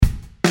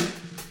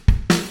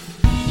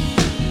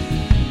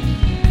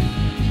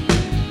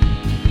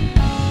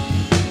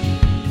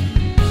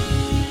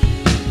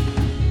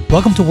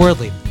Welcome to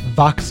Worldly,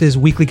 Vox's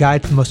weekly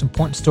guide to the most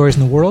important stories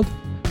in the world,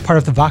 part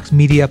of the Vox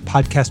Media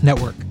Podcast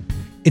Network.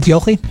 It's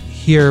Yochi,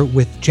 here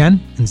with Jen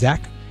and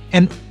Zach,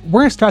 and we're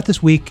going to start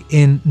this week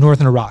in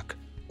northern Iraq,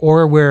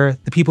 or where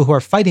the people who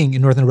are fighting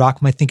in northern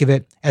Iraq might think of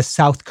it as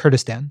South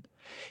Kurdistan.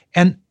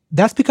 And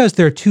that's because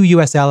there are two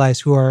U.S. allies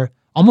who are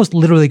almost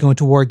literally going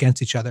to war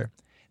against each other.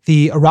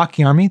 The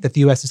Iraqi army that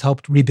the U.S. has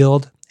helped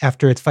rebuild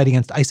after its fight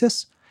against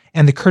ISIS,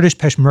 and the Kurdish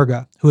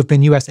Peshmerga, who have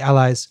been U.S.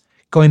 allies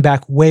going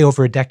back way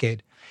over a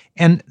decade.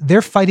 And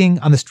they're fighting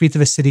on the streets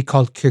of a city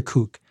called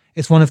Kirkuk.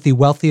 It's one of the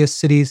wealthiest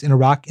cities in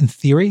Iraq in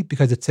theory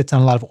because it sits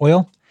on a lot of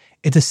oil.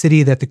 It's a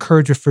city that the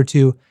Kurds refer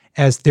to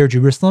as their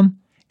Jerusalem.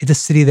 It's a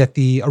city that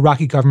the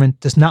Iraqi government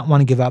does not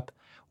want to give up.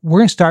 We're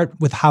going to start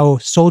with how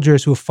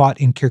soldiers who have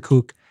fought in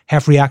Kirkuk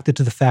have reacted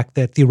to the fact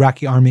that the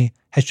Iraqi army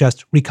has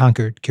just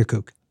reconquered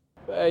Kirkuk.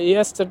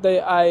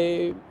 Yesterday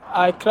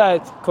I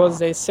cried because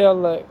they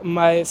sell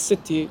my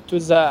city to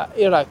the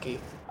Iraqi.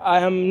 I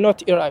am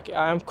not Iraqi,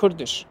 I am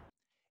Kurdish.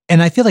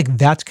 And I feel like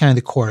that's kind of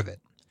the core of it,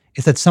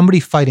 is that somebody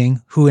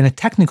fighting who in a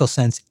technical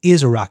sense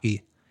is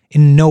Iraqi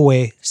in no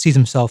way sees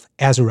himself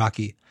as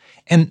Iraqi.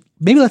 And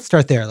maybe let's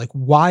start there. Like,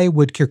 why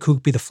would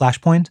Kirkuk be the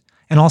flashpoint?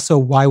 And also,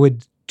 why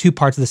would two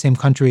parts of the same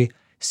country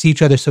see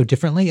each other so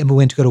differently and be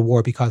willing to go to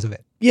war because of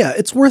it? Yeah,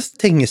 it's worth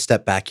taking a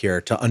step back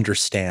here to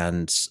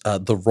understand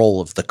the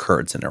role of the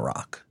Kurds in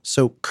Iraq.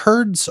 So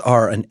Kurds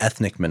are an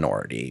ethnic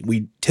minority.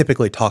 We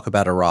typically talk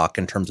about Iraq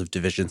in terms of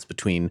divisions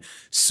between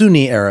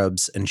Sunni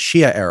Arabs and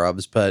Shia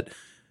Arabs, but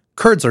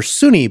Kurds are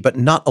Sunni, but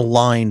not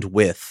aligned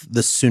with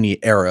the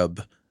Sunni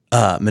Arab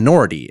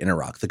minority in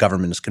Iraq. The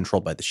government is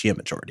controlled by the Shia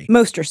majority.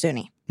 Most are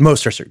Sunni.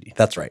 Most are Sunni.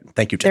 That's right.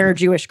 Thank you, Jen. They're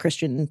Jewish,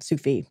 Christian,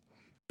 Sufi.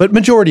 But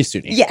majority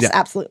Sunni. Yes, yeah.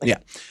 Absolutely.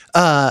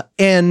 Yeah.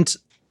 And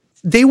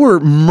they were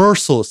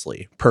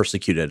mercilessly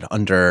persecuted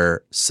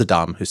under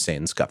Saddam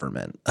Hussein's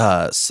government.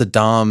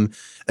 Saddam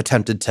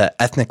attempted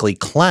to ethnically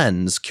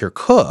cleanse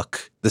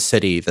Kirkuk, the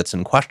city that's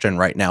in question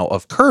right now,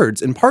 of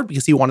Kurds, in part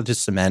because he wanted to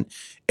cement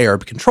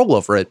Arab control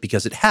over it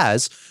because it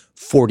has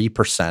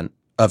 40%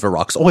 of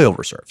Iraq's oil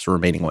reserves,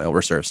 remaining oil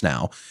reserves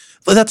now.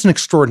 But that's an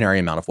extraordinary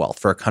amount of wealth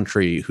for a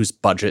country whose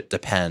budget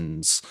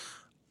depends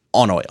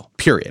on oil,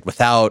 period.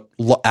 Without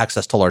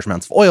access to large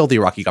amounts of oil, the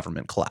Iraqi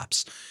government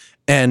collapsed.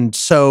 And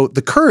so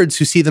the Kurds,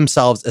 who see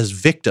themselves as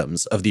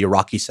victims of the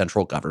Iraqi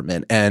central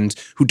government and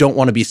who don't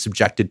want to be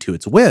subjected to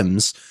its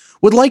whims,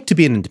 would like to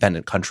be an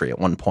independent country at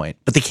one point,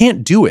 but they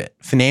can't do it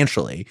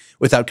financially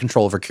without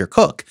control over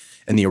Kirkuk.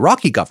 And the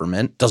Iraqi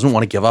government doesn't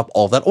want to give up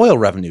all that oil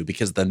revenue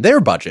because then their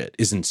budget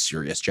is in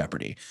serious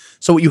jeopardy.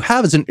 So what you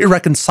have is an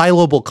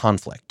irreconcilable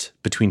conflict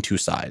between two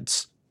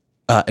sides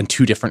and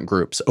two different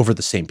groups over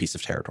the same piece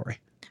of territory.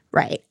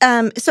 Right.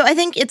 So I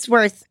think it's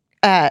worth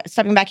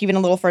stepping back even a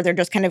little further,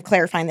 just kind of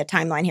clarifying the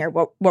timeline here,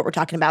 what we're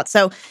talking about.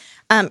 So,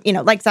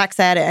 like Zach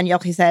said and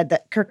Yochi said,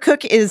 that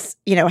Kirkuk is,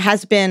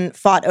 has been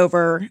fought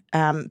over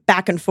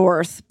back and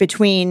forth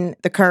between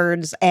the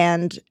Kurds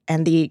and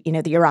the,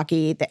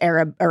 the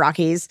Arab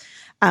Iraqis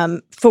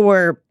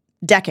for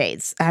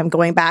decades,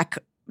 going back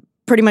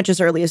pretty much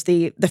as early as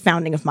the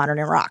founding of modern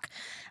Iraq.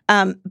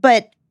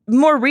 But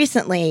more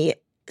recently,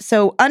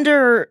 so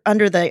under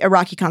the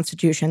Iraqi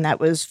constitution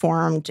that was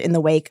formed in the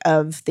wake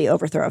of the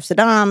overthrow of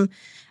Saddam,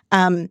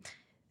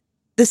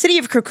 the city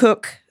of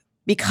Kirkuk,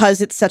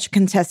 because it's such a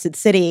contested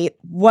city,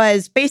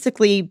 was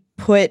basically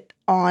put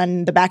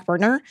on the back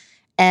burner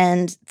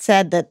and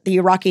said that the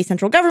Iraqi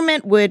central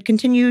government would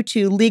continue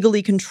to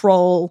legally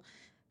control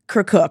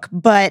Kirkuk,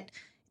 but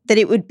that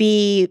it would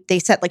be, they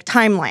set like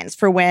timelines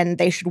for when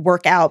they should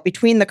work out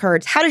between the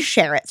Kurds how to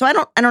share it. So I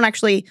don't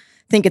actually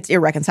think it's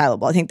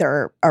irreconcilable. I think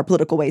there are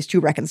political ways to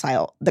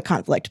reconcile the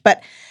conflict.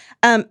 But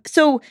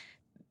so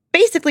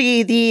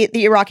basically the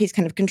Iraqis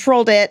kind of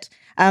controlled it.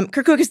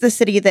 Kirkuk is the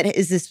city that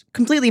is this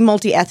completely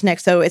multi-ethnic.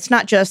 So it's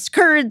not just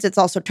Kurds, it's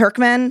also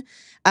Turkmen,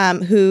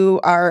 who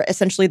are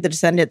essentially the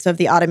descendants of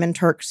the Ottoman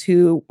Turks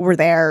who were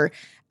there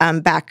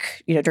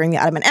back, during the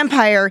Ottoman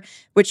Empire,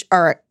 which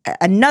are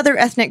another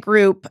ethnic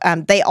group.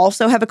 They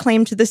also have a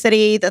claim to the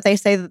city that they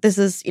say that this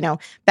is,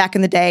 back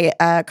in the day,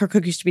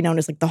 Kirkuk used to be known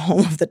as like the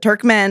home of the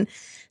Turkmen.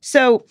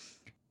 So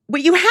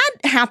what you had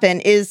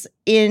happen is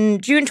in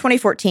June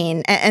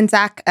 2014, and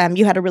Zach,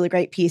 you had a really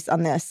great piece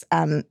on this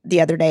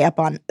the other day up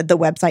on the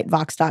website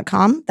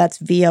vox.com. That's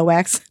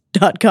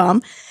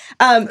vox.com.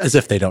 As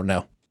if they don't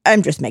know.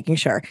 I'm just making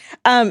sure.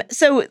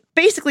 So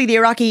basically the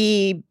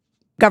Iraqi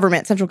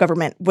government, central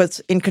government, was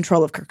in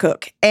control of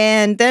Kirkuk.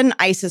 And then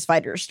ISIS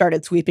fighters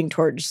started sweeping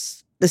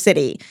towards the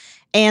city.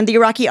 And the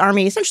Iraqi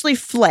army essentially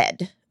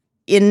fled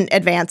in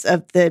advance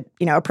of the,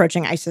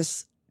 approaching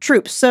ISIS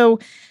troops. So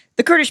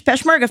the Kurdish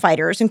Peshmerga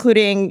fighters,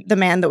 including the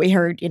man that we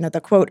heard,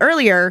 the quote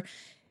earlier,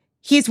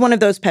 he's one of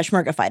those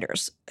Peshmerga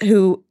fighters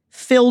who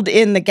filled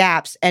in the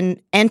gaps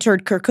and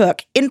entered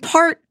Kirkuk, in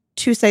part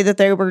to say that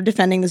they were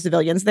defending the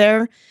civilians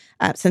there,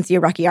 since the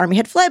Iraqi army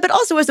had fled, but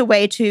also as a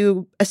way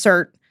to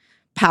assert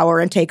power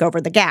and take over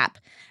the gap.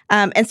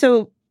 And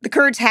so the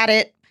Kurds had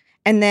it,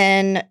 and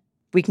then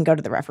we can go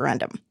to the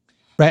referendum.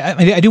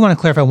 Right. I do want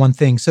to clarify one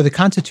thing. So the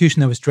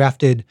Constitution that was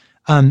drafted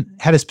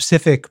had a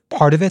specific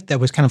part of it that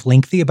was kind of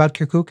lengthy about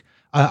Kirkuk,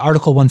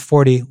 Article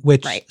 140,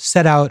 which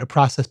set out a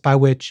process by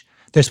which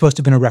there's supposed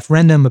to have been a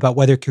referendum about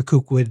whether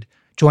Kirkuk would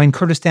join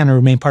Kurdistan or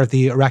remain part of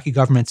the Iraqi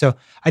government. So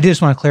I did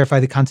just want to clarify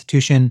the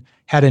Constitution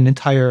had an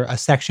entire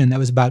section that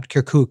was about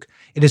Kirkuk.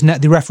 It is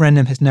not, the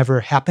referendum has never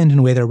happened in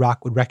a way that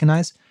Iraq would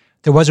recognize.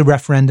 There was a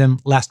referendum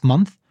last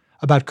month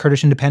about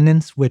Kurdish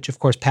independence, which of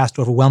course passed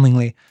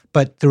overwhelmingly,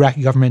 but the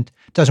Iraqi government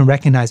doesn't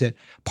recognize it.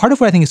 Part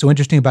of what I think is so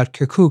interesting about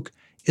Kirkuk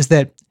is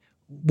that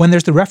when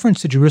there's the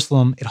reference to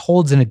Jerusalem, it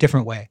holds in a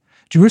different way.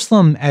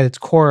 Jerusalem at its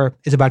core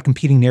is about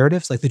competing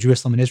narratives like the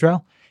Jerusalem in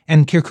Israel,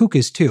 and Kirkuk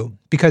is too,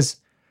 because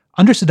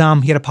under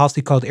Saddam, he had a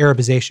policy called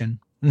Arabization.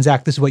 And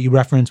Zach, this is what you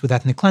referenced with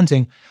ethnic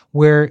cleansing,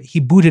 where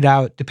he booted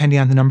out, depending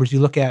on the numbers you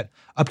look at,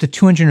 up to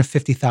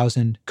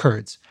 250,000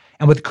 Kurds.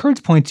 And what the Kurds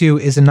point to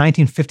is a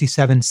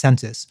 1957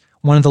 census,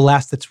 one of the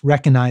last that's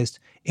recognized,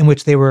 in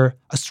which they were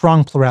a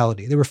strong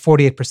plurality. They were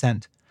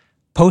 48%.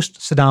 Post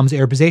Saddam's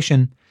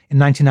Arabization in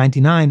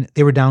 1999,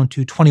 they were down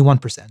to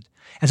 21%.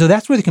 And so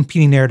that's where the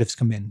competing narratives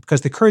come in,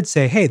 because the Kurds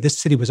say, hey, this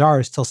city was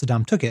ours till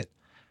Saddam took it.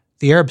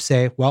 The Arabs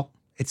say, well,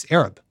 it's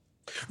Arab.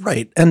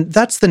 Right. And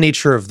that's the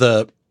nature of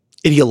the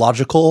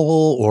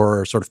ideological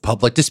or sort of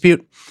public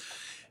dispute.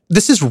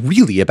 This is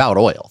really about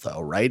oil,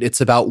 though, right?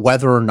 It's about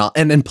whether or not,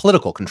 and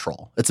political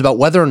control. It's about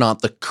whether or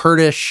not the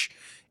Kurdish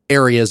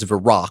areas of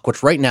Iraq,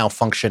 which right now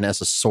function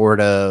as a sort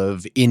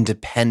of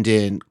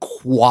independent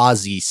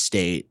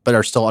quasi-state, but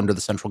are still under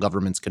the central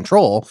government's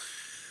control,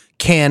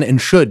 can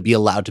and should be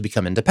allowed to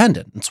become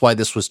independent. That's why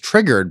this was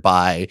triggered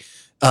by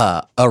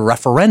a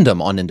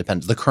referendum on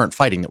independence. The current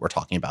fighting that we're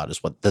talking about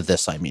is what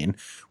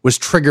was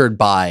triggered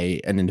by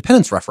an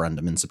independence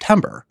referendum in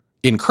September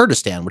in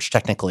Kurdistan, which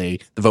technically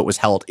the vote was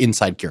held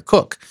inside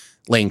Kirkuk,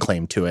 laying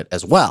claim to it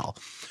as well.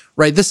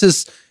 Right?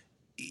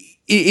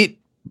 It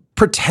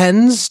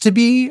pretends to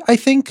be, I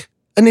think,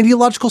 an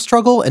ideological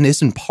struggle and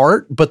is in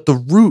part, but the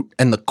root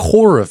and the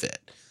core of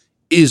it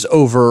is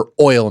over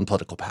oil and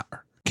political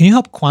power. Can you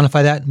help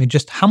quantify that? I mean,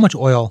 just how much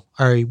oil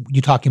are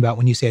you talking about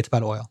when you say it's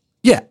about oil?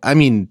 Yeah, I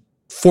mean,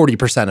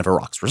 40% of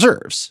Iraq's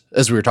reserves,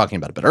 as we were talking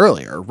about a bit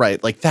earlier,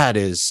 right? Like that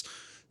is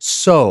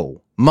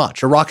so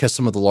much. Iraq has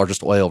some of the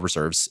largest oil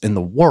reserves in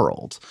the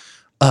world.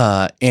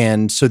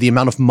 And so the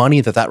amount of money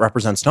that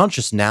represents, not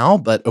just now,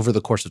 but over the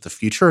course of the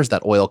future, as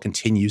that oil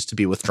continues to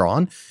be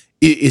withdrawn,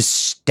 is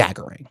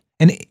staggering.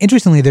 And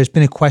interestingly, there's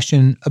been a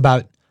question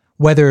about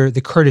whether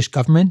the Kurdish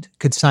government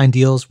could sign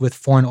deals with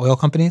foreign oil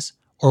companies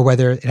or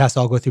whether it has to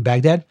all go through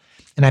Baghdad.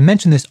 And I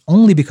mention this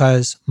only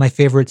because my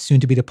favorite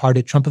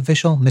soon-to-be-departed Trump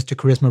official, Mr.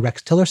 Charisma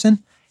Rex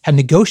Tillerson, had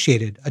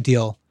negotiated a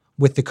deal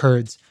with the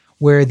Kurds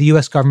where the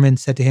U.S. government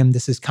said to him,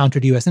 this is counter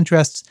to U.S.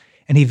 interests.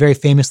 And he very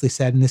famously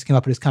said, and this came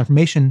up at his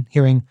confirmation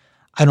hearing,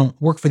 I don't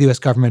work for the U.S.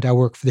 government, I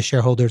work for the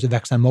shareholders of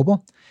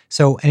ExxonMobil.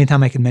 So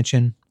anytime I can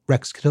mention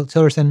Rex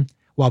Tillerson,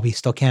 while we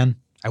still can,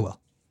 I will.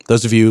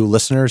 Those of you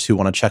listeners who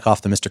want to check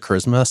off the Mr.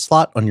 Charisma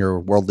slot on your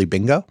worldly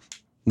bingo,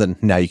 then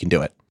now you can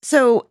do it.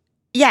 So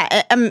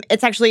yeah,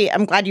 it's actually,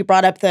 I'm glad you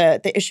brought up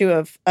the issue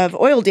of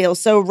oil deals.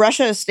 So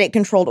Russia's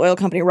state-controlled oil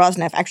company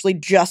Rosneft actually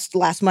just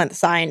last month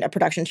signed a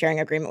production sharing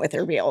agreement with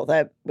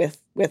Erbil,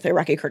 with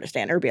Iraqi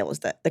Kurdistan. Erbil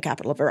is the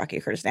capital of Iraqi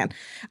Kurdistan,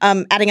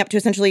 adding up to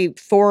essentially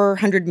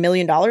 $400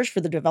 million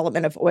for the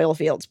development of oil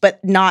fields,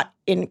 but not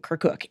in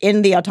Kirkuk,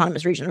 in the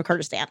autonomous region of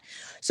Kurdistan.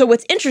 So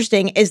what's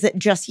interesting is that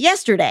just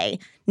yesterday,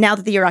 now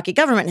that the Iraqi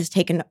government has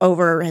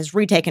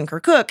retaken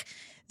Kirkuk,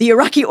 the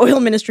Iraqi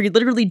oil ministry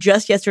literally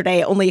just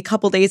yesterday, only a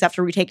couple days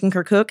after retaking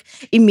Kirkuk,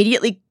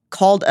 immediately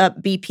called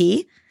up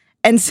BP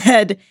and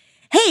said,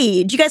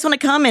 hey, do you guys want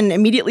to come and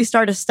immediately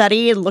start a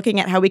study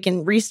looking at how we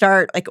can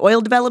restart like oil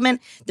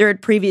development? There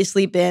had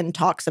previously been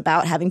talks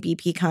about having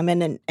BP come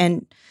in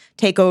and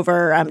take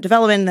over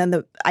development, and then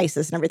the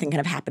ISIS and everything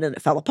kind of happened and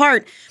it fell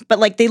apart. But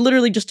like they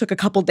literally just took a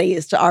couple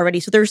days to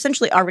already, so they're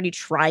essentially already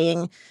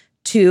trying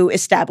to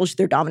establish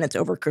their dominance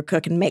over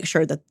Kirkuk and make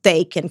sure that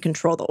they can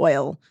control the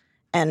oil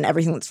and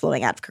everything that's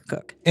flowing out of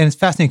Kirkuk. And it's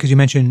fascinating because you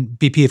mentioned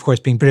BP, of course,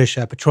 being British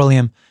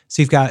Petroleum.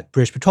 So you've got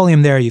British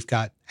Petroleum there, you've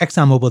got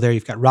ExxonMobil there,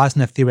 you've got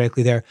Rosneft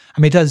theoretically there. I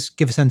mean, it does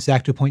give a sense,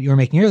 Zach, to a point you were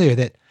making earlier,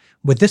 that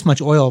with this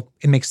much oil,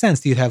 it makes sense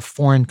that you'd have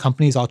foreign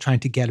companies all trying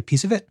to get a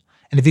piece of it.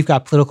 And if you've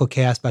got political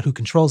chaos about who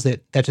controls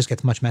it, that just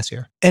gets much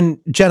messier. And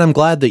Jen, I'm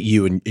glad that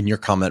you, in your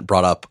comment,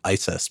 brought up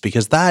ISIS,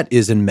 because that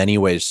is in many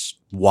ways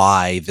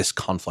why this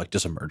conflict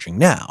is emerging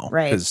now.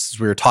 Right. Because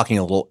we were talking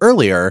a little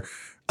earlier,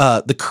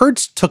 the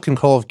Kurds took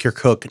control of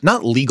Kirkuk,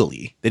 not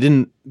legally. They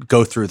didn't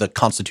go through the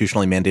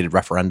constitutionally mandated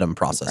referendum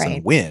process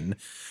and win.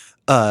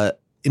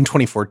 In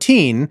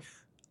 2014,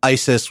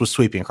 ISIS was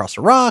sweeping across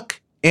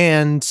Iraq,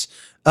 and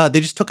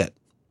they just took it.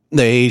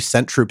 They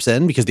sent troops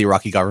in because the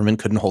Iraqi government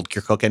couldn't hold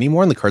Kirkuk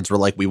anymore, and the Kurds were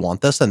like, we want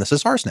this, and this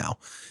is ours now.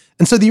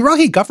 And so the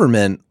Iraqi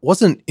government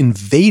wasn't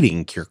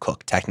invading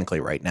Kirkuk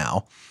technically right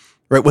now.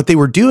 Right, what they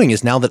were doing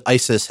is now that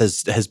ISIS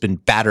has been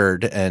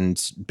battered and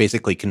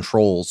basically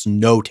controls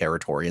no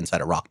territory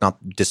inside Iraq,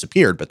 not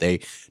disappeared, but they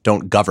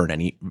don't govern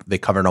any. They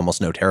covered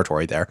almost no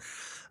territory there.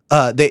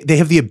 They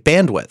have the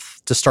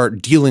bandwidth to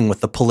start dealing with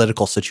the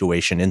political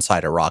situation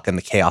inside Iraq and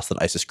the chaos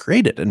that ISIS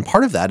created. And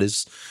part of that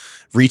is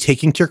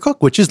retaking Kirkuk,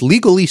 which is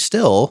legally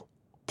still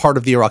part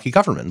of the Iraqi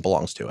government and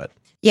belongs to it.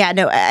 Yeah,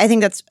 no, I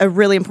think that's a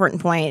really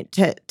important point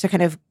to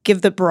kind of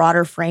give the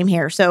broader frame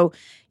here. So,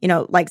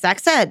 like Zach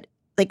said,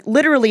 like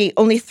literally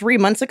only 3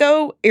 months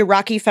ago,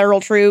 Iraqi federal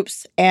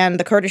troops and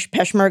the Kurdish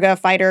Peshmerga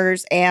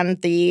fighters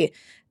and the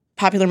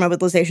Popular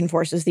Mobilization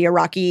Forces, the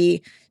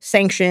Iraqi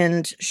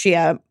sanctioned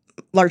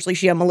largely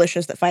Shia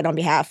militias that fight on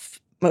behalf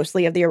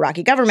mostly of the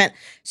Iraqi government.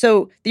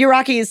 So the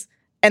Iraqis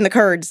and the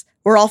Kurds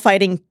were all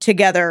fighting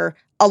together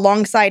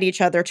alongside each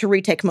other to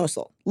retake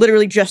Mosul,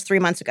 literally just 3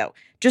 months ago.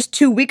 Just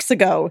 2 weeks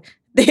ago,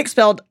 they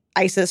expelled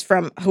ISIS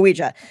from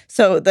Hawija,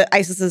 so the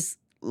ISIS's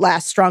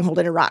last stronghold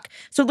in Iraq.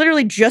 So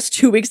literally just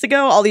 2 weeks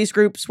ago, all these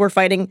groups were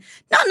fighting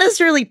not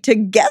necessarily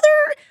together,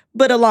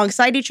 but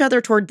alongside each other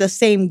toward the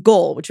same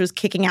goal, which was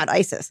kicking out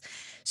ISIS.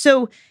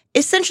 So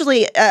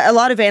essentially, a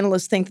lot of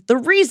analysts think that the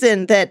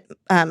reason that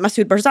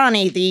Masoud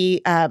Barzani,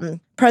 the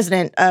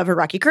president of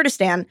Iraqi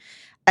Kurdistan,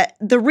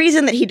 the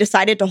reason that he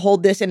decided to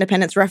hold this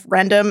independence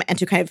referendum and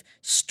to kind of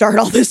start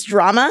all this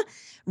drama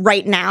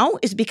right now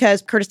is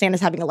because Kurdistan is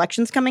having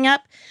elections coming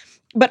up,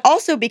 but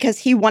also because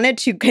he wanted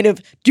to kind of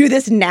do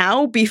this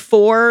now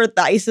before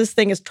the ISIS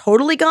thing is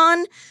totally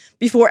gone,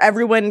 before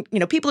everyone,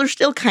 people are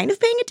still kind of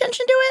paying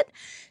attention to it.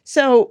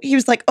 So he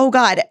was like, oh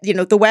God,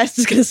 the West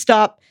is going to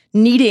stop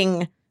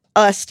needing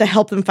us to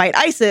help them fight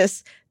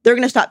ISIS. They're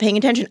going to stop paying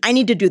attention. I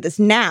need to do this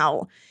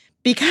now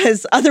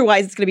because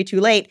otherwise it's going to be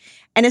too late.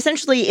 And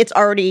essentially it's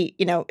already,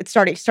 it's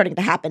starting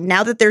to happen.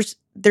 Now that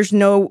there's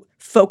no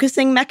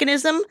focusing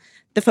mechanism,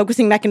 the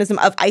focusing mechanism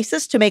of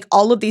ISIS to make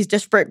all of these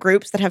disparate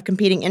groups that have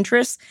competing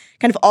interests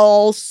kind of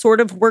all sort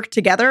of work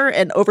together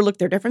and overlook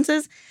their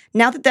differences.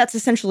 Now that that's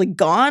essentially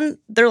gone,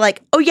 they're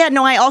like, oh yeah,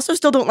 no, I also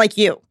still don't like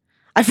you.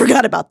 I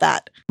forgot about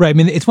that. Right. I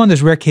mean, it's one of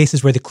those rare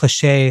cases where the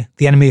cliche,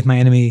 the enemy of my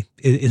enemy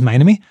is my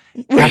enemy,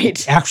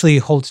 right, actually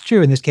holds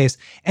true in this case.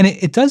 And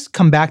it does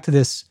come back to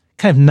this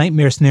kind of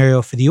nightmare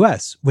scenario for the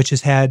U.S., which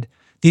has had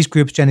these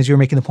groups, Jen, as you were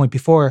making the point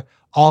before,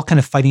 all kind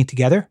of fighting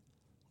together,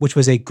 which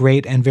was a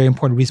great and very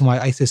important reason why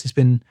ISIS has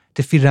been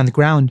defeated on the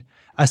ground,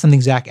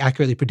 something Zach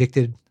accurately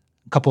predicted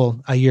a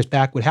couple years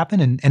back would happen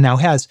and now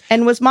has.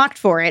 And was mocked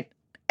for it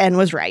and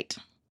was right.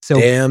 So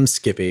damn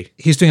Skippy.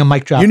 He's doing a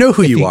mic drop. You know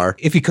who you are.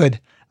 If he could.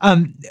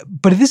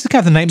 But this is kind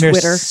of the nightmare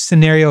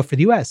scenario for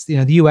the U.S.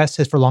 The U.S.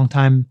 has for a long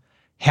time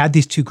had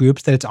these two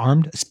groups that it's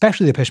armed,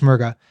 especially the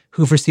Peshmerga,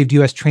 who've received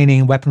U.S.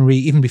 training and weaponry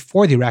even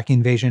before the Iraqi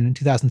invasion in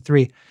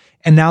 2003.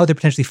 And now they're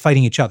potentially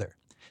fighting each other.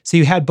 So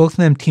you had both of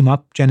them team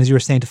up, Jen, as you were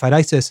saying, to fight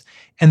ISIS.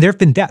 And there have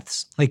been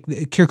deaths. Like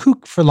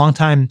Kirkuk, for a long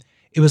time,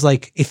 it was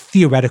like a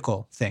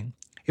theoretical thing.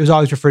 It was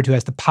always referred to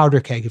as the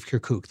powder keg of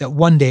Kirkuk, that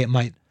one day it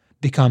might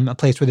become a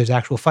place where there's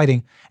actual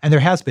fighting. And there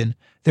has been.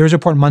 There was a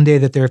report Monday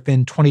that there have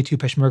been 22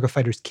 Peshmerga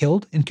fighters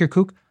killed in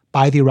Kirkuk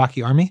by the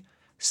Iraqi army,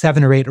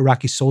 7 or 8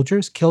 Iraqi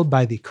soldiers killed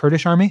by the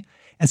Kurdish army.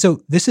 And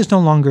so this is no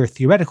longer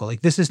theoretical.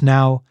 Like this is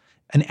now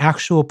an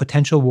actual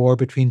potential war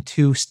between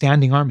two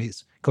standing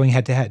armies going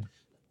head to head.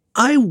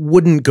 I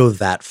wouldn't go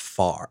that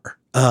far.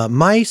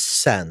 My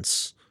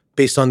sense,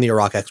 based on the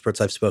Iraq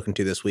experts I've spoken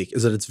to this week,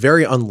 is that it's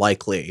very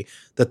unlikely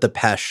that the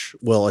Pesh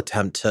will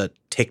attempt to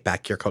take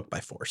back Kirkuk by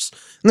force.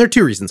 And there are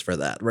 2 reasons for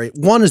that, right?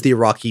 One is the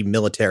Iraqi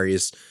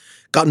military's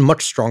gotten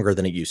much stronger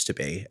than it used to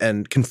be,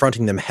 and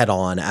confronting them head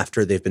on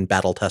after they've been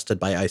battle tested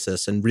by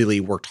ISIS and really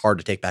worked hard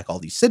to take back all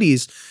these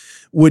cities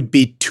would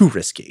be too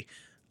risky.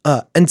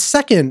 And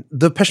second,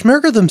 the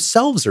Peshmerga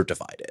themselves are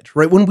divided,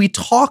 right? When we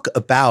talk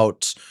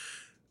about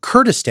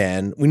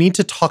Kurdistan, we need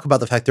to talk about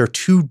the fact there are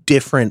 2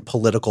 different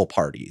political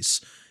parties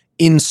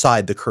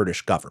inside the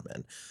Kurdish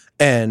government.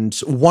 And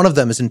one of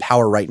them is in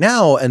power right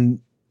now,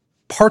 and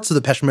parts of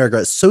the Peshmerga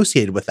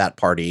associated with that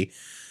party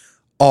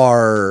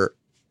are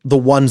the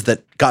ones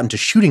that got into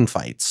shooting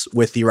fights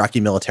with the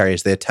Iraqi military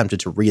as they attempted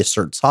to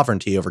reassert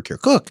sovereignty over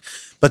Kirkuk.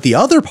 But the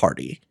other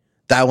party,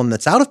 that one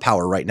that's out of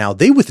power right now,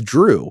 they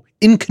withdrew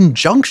in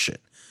conjunction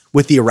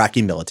with the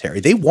Iraqi military.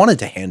 They wanted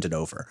to hand it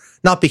over,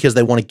 not because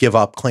they want to give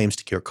up claims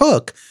to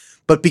Kirkuk,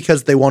 but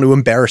because they want to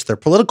embarrass their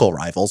political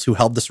rivals who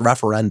held this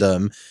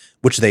referendum,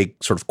 which they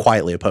sort of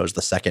quietly opposed,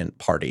 the second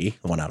party,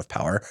 the one out of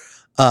power,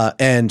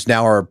 and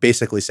now are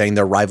basically saying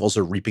their rivals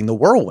are reaping the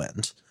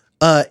whirlwind.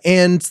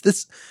 And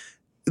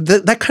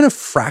that kind of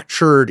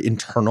fractured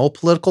internal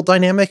political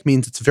dynamic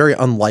means it's very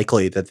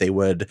unlikely that they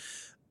would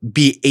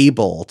be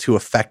able to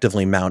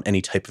effectively mount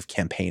any type of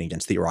campaign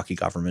against the Iraqi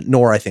government,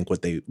 nor I think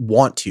would they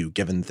want to,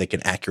 given that they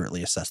can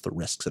accurately assess the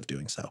risks of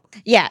doing so.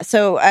 Yeah,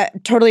 so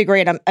totally agree,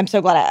 and I'm so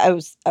glad I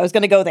was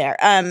going to go there.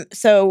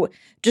 So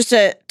just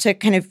to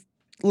kind of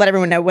let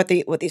everyone know what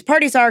these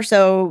parties are.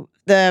 So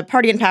the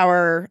party in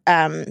power,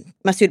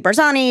 Masoud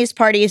Barzani's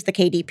party is the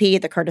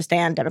KDP, the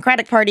Kurdistan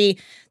Democratic Party.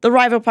 The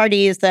rival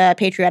party is the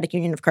Patriotic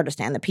Union of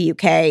Kurdistan, the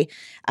PUK.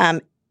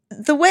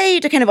 The way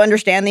to kind of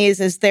understand these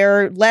is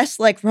they're less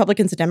like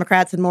Republicans and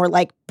Democrats and more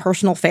like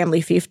personal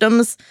family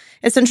fiefdoms,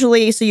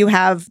 essentially. So you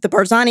have the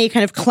Barzani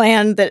kind of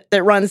clan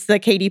that runs the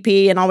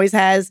KDP and always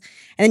has.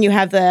 And then you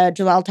have the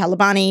Jalal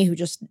Talabani, who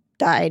just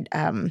died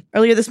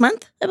earlier this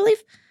month, I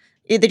believe.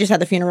 They just had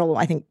the funeral,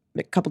 I think,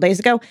 a couple days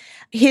ago.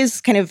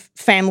 His kind of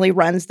family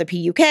runs the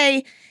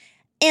PUK.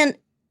 And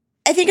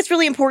I think it's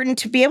really important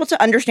to be able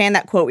to understand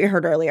that quote we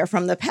heard earlier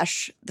from the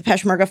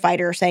Peshmerga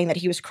fighter saying that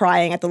he was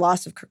crying at the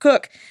loss of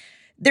Kirkuk.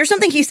 There's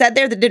something he said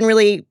there that didn't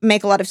really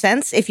make a lot of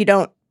sense if you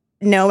don't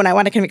know, and I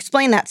want to kind of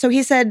explain that. So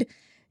he said,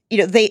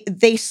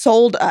 they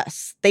sold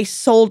us. They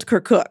sold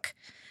Kirkuk.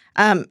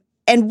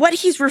 And what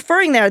he's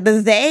referring there,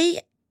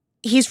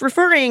 he's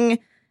referring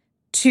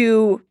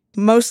to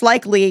most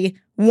likely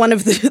one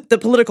of the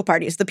political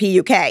parties, the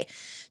PUK.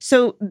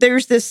 So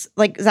there's this,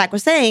 like Zach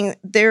was saying,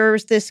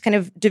 there's this kind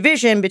of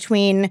division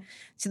between,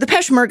 so the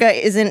Peshmerga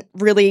isn't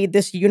really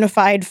this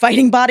unified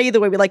fighting body the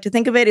way we like to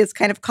think of it. It's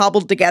kind of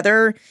cobbled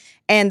together,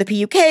 and the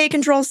PUK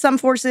controls some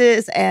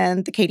forces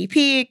and the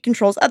KDP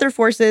controls other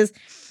forces.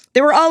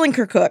 They were all in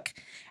Kirkuk.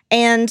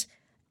 And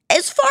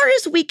as far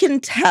as we can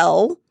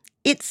tell,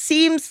 it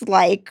seems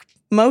like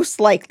most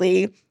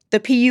likely the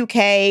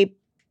PUK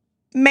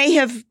may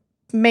have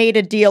made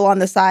a deal on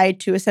the side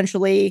to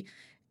essentially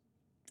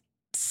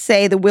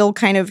say the will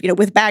kind of,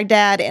 with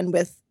Baghdad and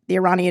with the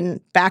Iranian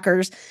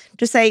backers,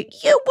 to say,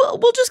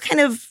 we'll just kind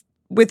of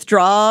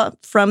withdraw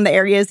from the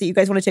areas that you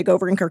guys want to take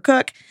over in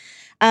Kirkuk.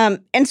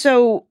 And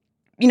so,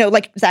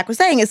 like Zach was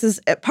saying, this is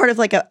part of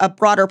like a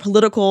broader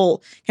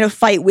political kind of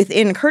fight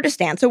within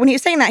Kurdistan. So when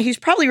he's saying that, he's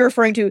probably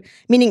referring to,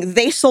 meaning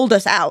they sold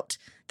us out.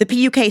 The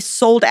PUK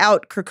sold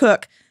out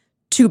Kirkuk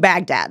to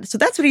Baghdad. So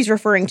that's what he's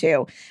referring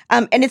to.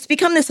 And it's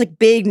become this like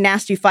big,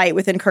 nasty fight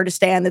within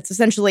Kurdistan that's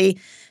essentially,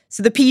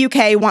 so the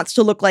PUK wants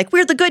to look like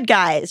we're the good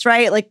guys,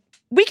 right? Like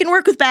we can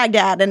work with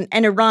Baghdad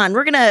and Iran.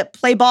 We're going to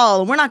play ball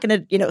and we're not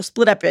going to,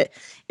 split up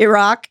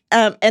Iraq.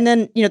 And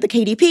then, the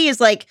KDP is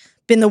like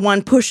been the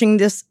one pushing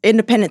this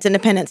independence.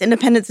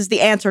 Independence is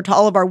the answer to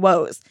all of our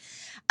woes.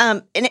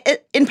 And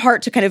in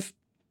part to kind of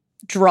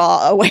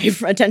draw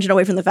attention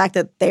away from the fact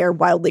that they are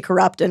wildly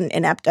corrupt and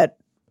inept at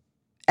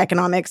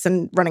economics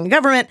and running a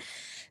government.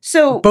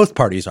 So both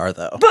parties are,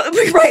 though.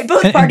 Right,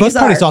 both parties are. And both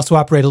parties also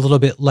operate a little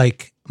bit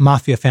like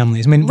mafia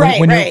families. I mean,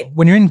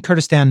 when you're in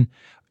Kurdistan,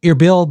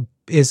 Erbil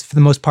is, for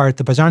the most part,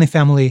 the Barzani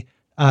family,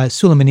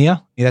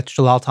 Suleymaniye, that's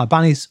Jalal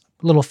Talabani's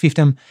little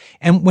fiefdom.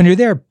 And when you're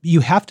there,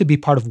 you have to be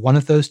part of one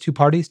of those two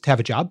parties to have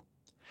a job.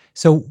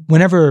 So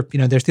whenever,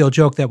 there's the old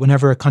joke that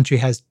whenever a country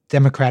has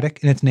democratic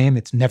in its name,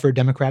 it's never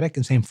democratic,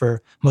 and same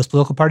for most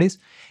political parties.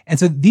 And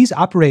so these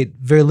operate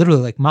very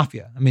literally like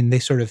mafia. I mean, they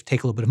sort of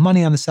take a little bit of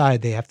money on the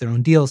side, they have their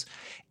own deals.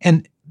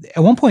 And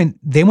at one point,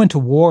 they went to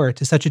war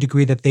to such a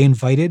degree that they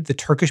invited the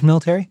Turkish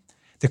military.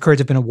 The Kurds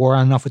have been at war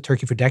on and off with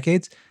Turkey for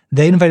decades.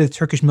 They invited the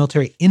Turkish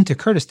military into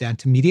Kurdistan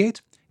to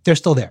mediate. They're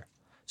still there.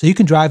 So you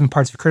can drive in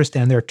parts of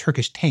Kurdistan, there are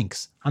Turkish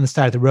tanks on the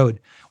side of the road,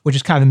 which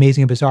is kind of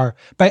amazing and bizarre.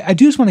 But I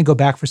do just want to go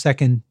back for a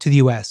second to the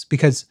U.S.,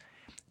 because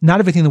not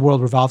everything in the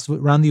world revolves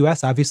around the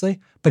U.S., obviously.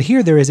 But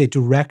here there is a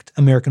direct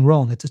American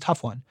role, and it's a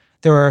tough one.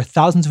 There are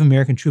thousands of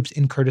American troops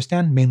in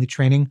Kurdistan, mainly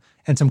training,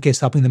 and in some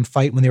cases helping them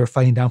fight when they were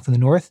fighting down from the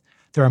north.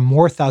 There are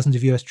more thousands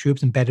of U.S.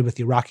 troops embedded with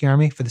the Iraqi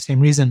army for the same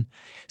reason.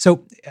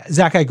 So,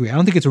 Zach, I agree. I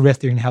don't think it's a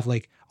risk that you're going to have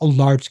like a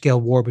large-scale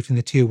war between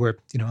the two where,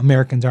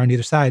 Americans are on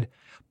either side.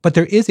 But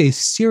there is a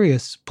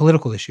serious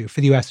political issue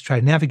for the U.S. to try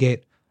to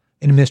navigate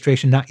an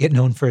administration not yet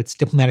known for its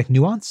diplomatic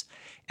nuance.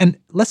 And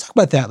let's talk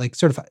about that, like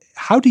sort of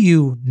how do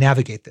you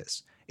navigate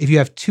this? If you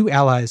have two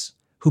allies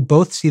who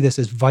both see this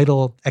as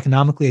vital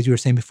economically, as you were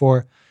saying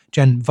before,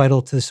 Jen,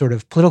 vital to the sort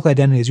of political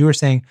identity, as you were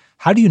saying,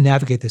 how do you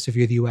navigate this if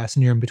you're the U.S.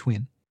 and you're in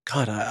between?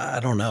 God,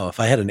 I don't know. If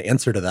I had an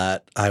answer to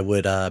that, I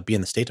would be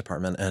in the State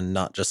Department and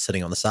not just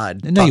sitting on the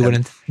side. No, you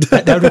wouldn't.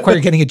 That would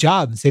require getting a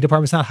job. The State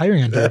Department's not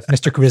hiring under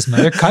Mr. Charisma.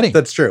 They're cutting.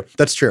 That's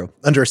true.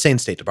 Under a sane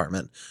State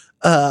Department.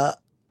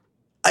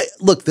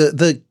 Look,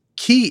 the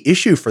key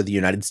issue for the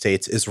United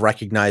States is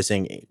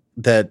recognizing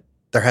that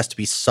there has to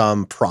be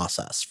some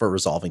process for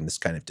resolving this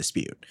kind of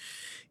dispute.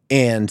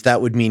 And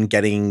that would mean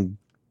getting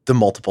the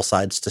multiple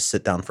sides to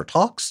sit down for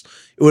talks.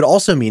 It would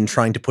also mean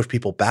trying to push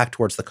people back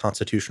towards the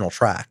constitutional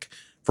track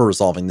for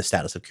resolving the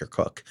status of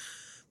Kirkuk.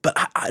 But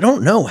I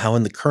don't know how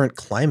in the current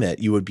climate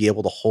you would be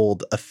able to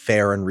hold a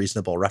fair and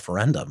reasonable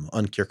referendum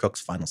on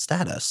Kirkuk's final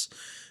status,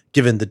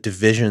 given the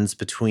divisions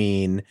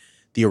between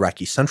the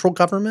Iraqi central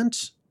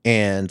government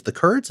and the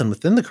Kurds, and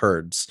within the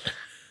Kurds.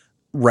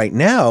 Right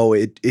now,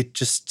 it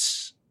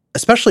just,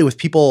 especially with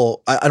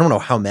people, I don't know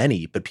how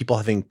many, but people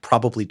having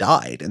probably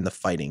died in the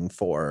fighting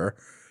for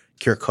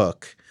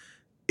Kirkuk,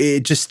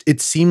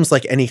 it seems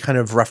like any kind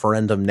of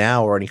referendum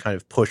now or any kind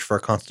of push for a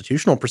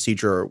constitutional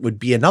procedure would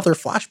be another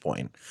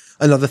flashpoint,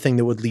 another thing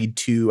that would lead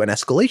to an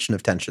escalation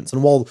of tensions.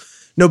 And while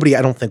nobody,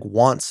 I don't think,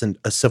 wants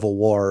a civil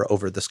war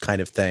over this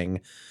kind of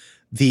thing,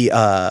 the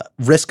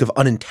risk of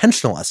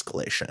unintentional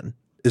escalation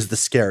is the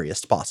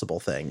scariest possible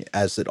thing,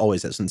 as it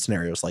always is in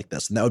scenarios like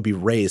this. And that would be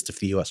raised if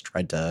the U.S.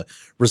 tried to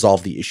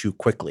resolve the issue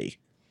quickly.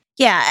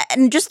 Yeah,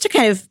 and just to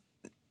kind of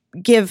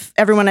give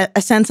everyone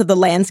a sense of the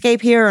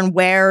landscape here and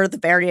where the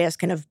various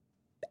kind of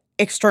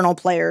external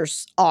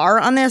players are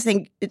on this, I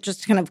think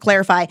just to kind of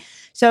clarify.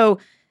 So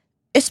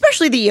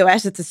especially the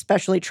U.S., it's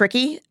especially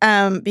tricky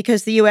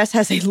because the U.S.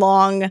 has a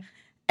long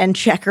and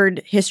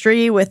checkered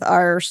history with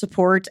our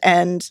support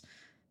and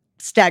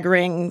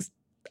staggering,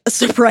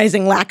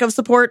 surprising lack of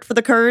support for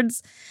the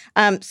Kurds.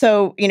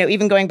 So,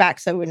 even going back,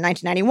 so in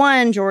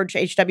 1991, George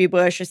H.W.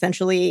 Bush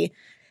essentially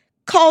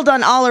called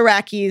on all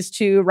Iraqis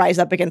to rise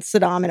up against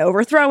Saddam and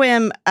overthrow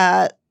him.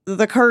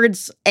 The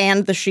Kurds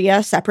and the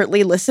Shia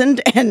separately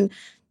listened, and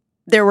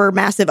there were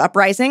massive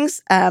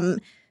uprisings.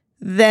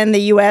 Then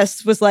the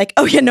U.S. was like,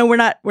 "Oh yeah, no, we're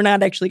not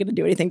actually going to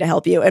do anything to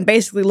help you," and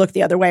basically looked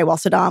the other way while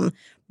Saddam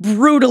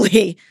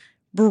brutally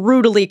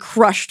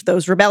crushed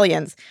those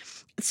rebellions.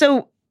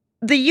 So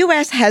the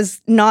U.S.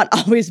 has not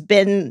always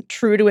been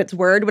true to its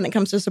word when it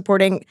comes to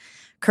supporting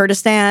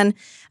Kurdistan,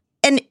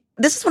 and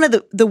this is one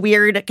of the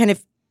weird kind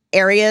of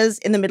areas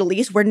in the Middle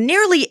East where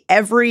nearly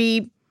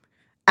every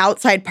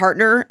outside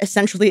partner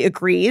essentially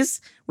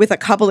agrees, with a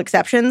couple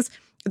exceptions,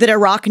 that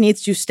Iraq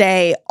needs to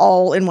stay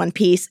all in one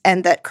piece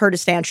and that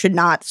Kurdistan should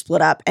not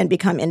split up and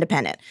become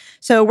independent.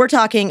 So we're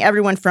talking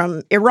everyone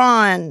from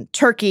Iran,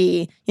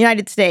 Turkey,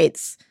 United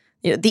States,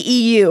 the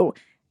EU.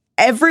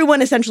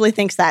 Everyone essentially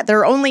thinks that. There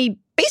are only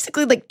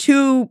basically like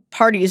two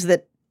parties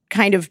that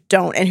kind of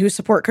don't and who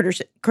support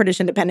Kurdish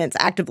independence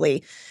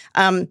actively.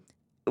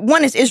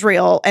 One is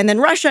Israel, and then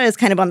Russia is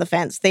kind of on the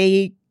fence.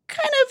 They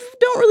kind of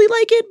don't really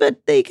like it,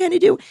 but they kind of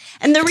do.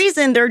 And there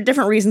are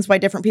different reasons why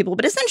different people,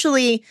 but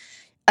essentially,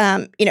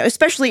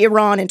 especially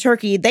Iran and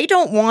Turkey, they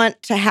don't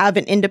want to have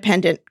an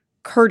independent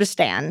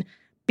Kurdistan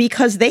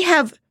because they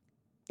have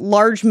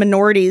large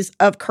minorities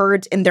of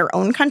Kurds in their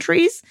own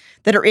countries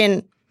that are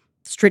in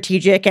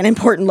strategic and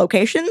important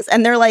locations.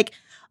 And they're like,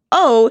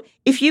 oh,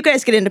 if you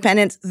guys get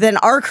independence, then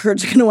our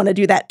Kurds are going to want to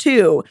do that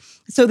too.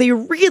 So they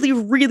really,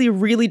 really,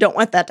 really don't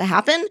want that to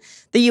happen.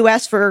 The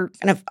U.S., for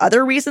kind of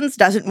other reasons,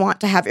 doesn't want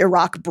to have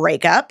Iraq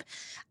break up.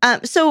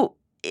 So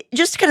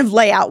just to kind of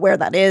lay out where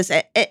that is,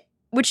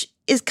 which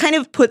is kind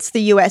of puts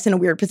the U.S. in a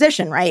weird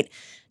position, right?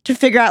 To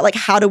figure out, like,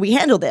 how do we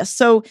handle this?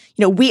 So,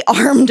 we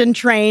armed and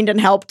trained and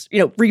helped,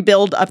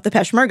 rebuild up the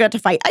Peshmerga to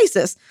fight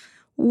ISIS.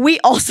 We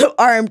also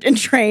armed and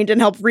trained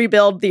and helped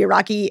rebuild the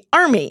Iraqi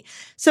army.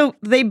 So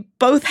they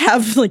both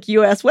have like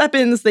U.S.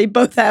 weapons. They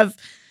both have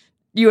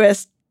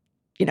U.S.,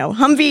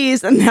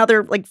 Humvees, and now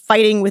they're like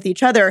fighting with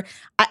each other.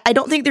 I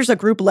don't think there's a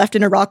group left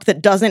in Iraq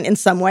that doesn't in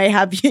some way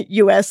have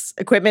U.S.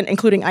 equipment,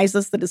 including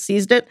ISIS, that has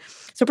seized it.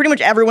 So pretty much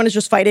everyone is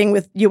just fighting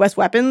with U.S.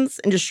 weapons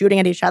and just shooting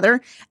at each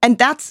other. And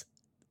that's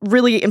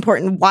really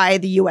important why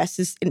the U.S.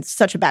 is in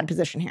such a bad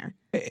position here.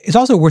 It's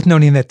also worth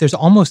noting that there's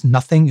almost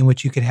nothing in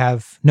which you could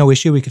have no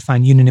issue. We could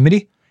find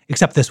unanimity,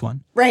 except this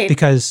one. Right.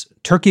 Because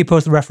Turkey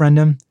opposed the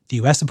referendum, the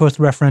U.S. opposed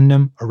the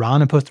referendum,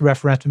 Iran opposed the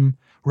referendum,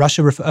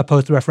 Russia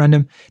opposed the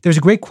referendum. There's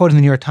a great quote in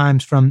the New York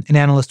Times from an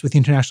analyst with the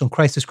International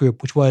Crisis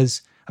Group, which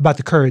was about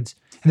the Kurds.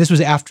 And this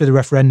was after the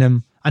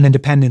referendum on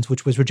independence,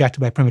 which was rejected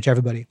by pretty much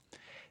everybody.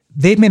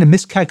 They'd made a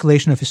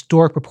miscalculation of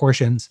historic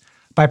proportions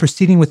by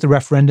proceeding with the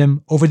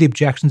referendum over the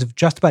objections of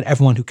just about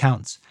everyone who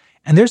counts.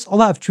 And there's a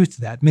lot of truth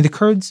to that. I mean, the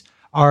Kurds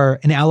are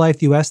an ally of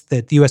the U.S.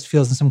 that the U.S.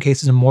 feels in some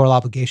cases a moral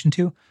obligation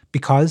to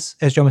because,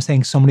 as Joan was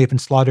saying, so many have been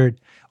slaughtered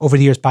over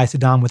the years by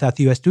Saddam without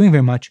the U.S. doing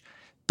very much.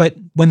 But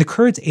when the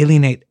Kurds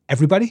alienate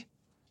everybody,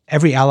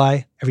 every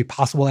ally, every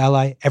possible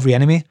ally, every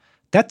enemy,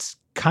 that's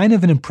kind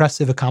of an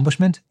impressive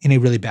accomplishment in a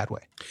really bad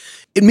way.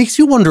 It makes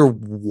you wonder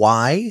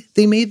why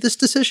they made this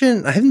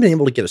decision. I haven't been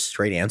able to get a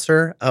straight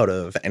answer out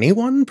of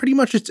anyone. Pretty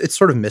much it's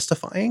sort of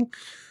mystifying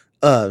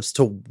as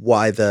to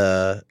why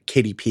the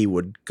KDP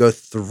would go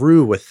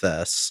through with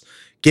this,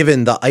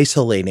 given the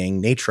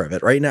isolating nature of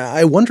it. Right now,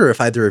 I wonder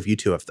if either of you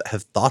two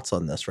have thoughts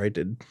on this, right?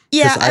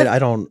 I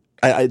don't.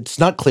 It's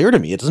not clear to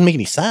me. It doesn't make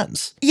any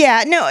sense.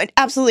 Yeah, no,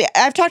 absolutely.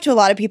 I've talked to a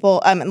lot of people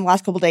in the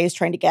last couple of days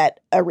trying to get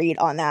a read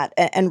on that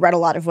and read a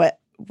lot of what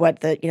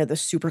the the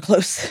super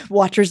close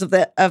watchers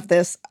of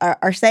this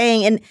are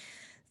saying. And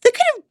the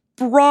kind of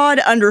broad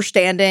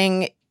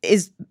understanding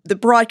is the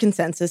broad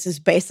consensus is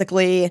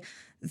basically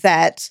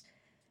that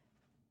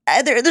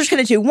there's kind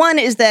of two. One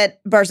is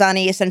that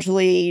Barzani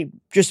essentially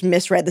just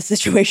misread the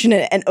situation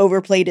and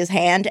overplayed his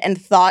hand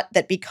and thought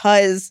that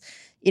because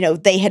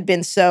they had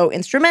been so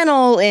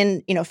instrumental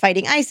in,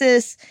 fighting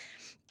ISIS,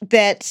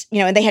 that,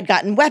 and they had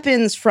gotten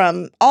weapons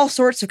from all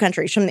sorts of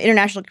countries, from the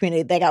international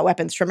community. They got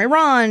weapons from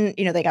Iran,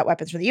 they got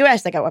weapons from the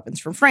US, they got weapons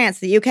from France,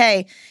 the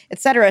UK, et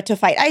cetera, to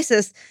fight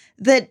ISIS,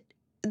 that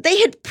they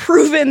had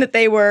proven that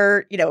they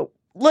were,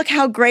 look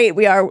how great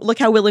we are, look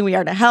how willing we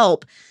are to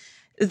help,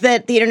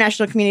 that the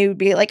international community would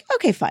be like,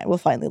 okay, fine, we'll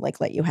finally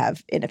let you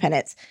have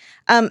independence.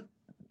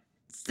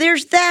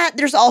 There's that.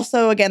 There's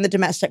also, again, the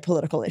domestic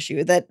political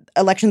issue that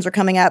elections are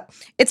coming up.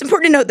 It's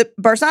important to note that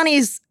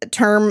Barzani's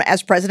term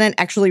as president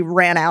actually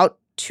ran out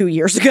 2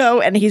 years ago,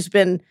 and he's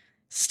been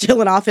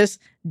still in office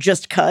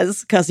just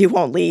because he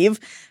won't leave.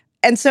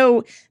 And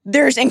so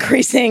there's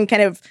increasing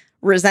kind of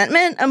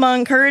resentment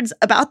among Kurds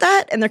about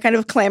that, and they're kind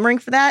of clamoring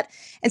for that.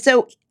 And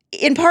so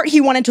in part, he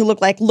wanted to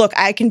look,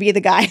 I can be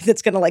the guy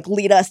that's going to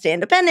lead us to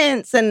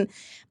independence, and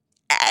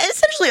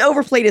essentially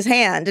overplayed his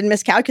hand and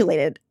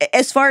miscalculated,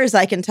 as far as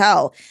I can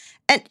tell.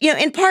 And,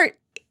 in part,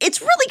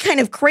 it's really kind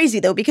of crazy,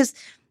 though, because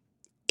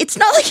it's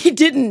not like he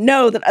didn't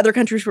know that other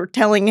countries were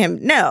telling him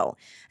no.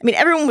 I mean,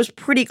 everyone was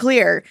pretty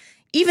clear.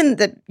 Even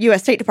the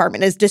U.S. State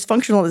Department, as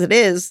dysfunctional as it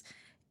is,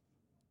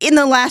 in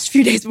the last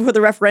few days before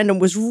the referendum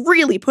was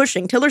really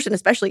pushing, Tillerson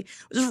especially,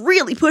 was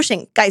really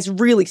pushing, guys,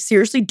 really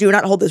seriously, do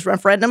not hold this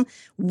referendum.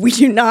 We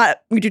do not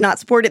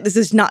support it. This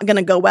is not going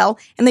to go well.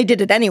 And they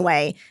did it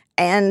anyway.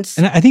 And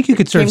I think you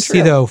could sort of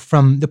see, though,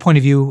 from the point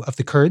of view of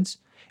the Kurds,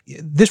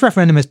 this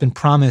referendum has been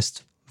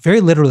promised very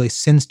literally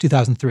since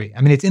 2003.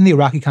 I mean, it's in the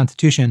Iraqi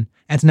constitution,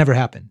 and it's never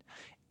happened.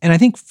 And I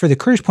think for the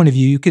Kurdish point of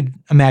view, you could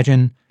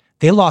imagine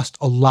they lost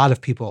a lot of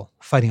people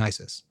fighting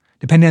ISIS.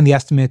 Depending on the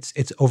estimates,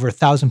 it's over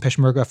 1,000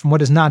 Peshmerga from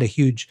what is not a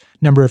huge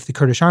number of the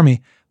Kurdish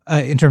army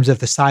in terms of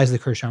the size of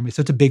the Kurdish army. So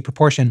it's a big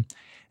proportion.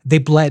 They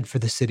bled for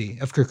the city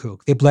of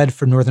Kirkuk. They bled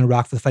for northern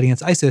Iraq for the fight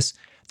against ISIS.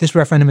 This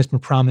referendum has been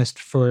promised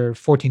for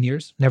 14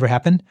 years, never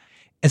happened.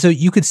 And so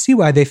you could see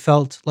why they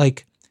felt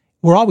like,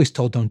 we're always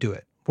told don't do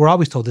it. We're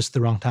always told this is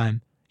the wrong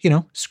time.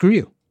 Screw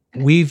you.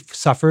 We've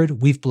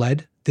suffered. We've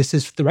bled. This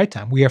is the right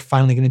time. We are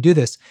finally going to do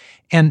this.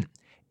 And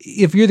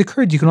if you're the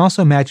Kurds, you can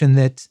also imagine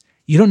that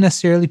you don't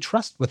necessarily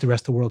trust what the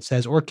rest of the world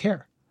says or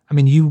care. I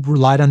mean, you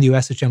relied on the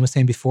U.S., as Jen was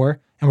saying before,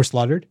 and were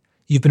slaughtered.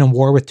 You've been in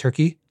war with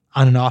Turkey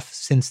on and off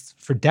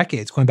for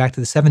decades, going back to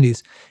the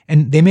 70s.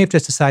 And they may have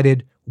just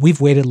decided,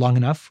 we've waited long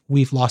enough.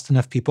 We've lost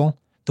enough people.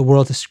 The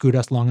world has screwed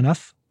us long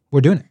enough.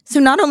 We're doing it.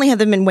 So not only have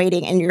they been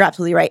waiting, and you're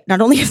absolutely right,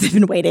 not only have they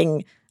been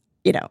waiting,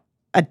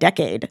 a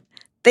decade,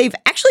 they've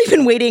actually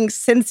been waiting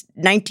since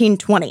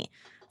 1920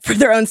 for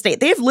their own state.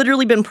 They have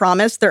literally been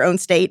promised their own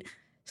state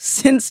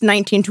since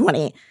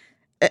 1920.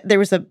 There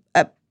was a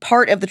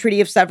part of the Treaty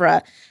of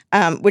Sèvres,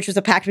 which was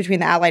a pact between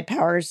the Allied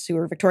powers who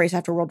were victorious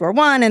after World War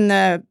I and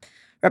the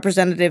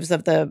representatives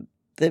of the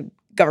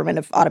government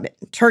of Ottoman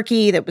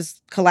Turkey that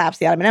was collapsed,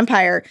 the Ottoman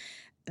Empire.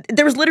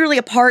 There was literally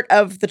a part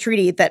of the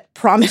treaty that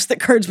promised that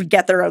Kurds would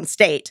get their own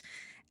state.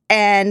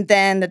 And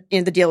then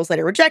the deal was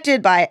later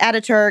rejected by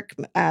Ataturk,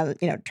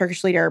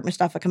 Turkish leader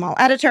Mustafa Kemal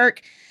Ataturk.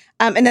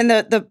 And then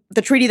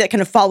the treaty that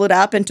kind of followed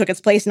up and took its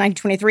place in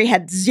 1923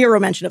 had zero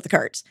mention of the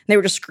Kurds. They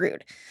were just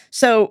screwed.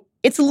 So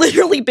it's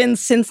literally been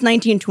since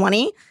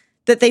 1920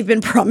 that they've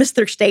been promised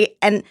their state.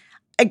 And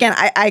again,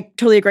 I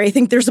totally agree. I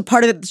think there's a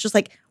part of it that's just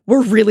like,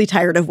 we're really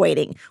tired of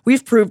waiting.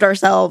 We've proved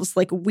ourselves.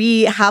 Like,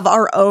 we have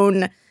our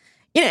own, and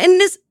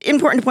it is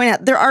important to point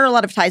out, there are a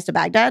lot of ties to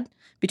Baghdad,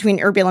 between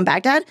Erbil and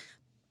Baghdad.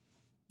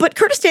 But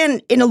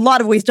Kurdistan, in a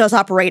lot of ways, does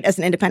operate as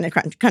an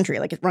independent country.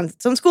 Like, it runs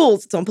its own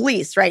schools, its own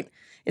police, right?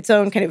 Its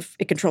own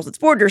it controls its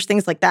borders,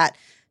 things like that.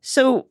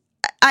 So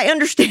I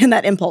understand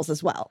that impulse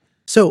as well.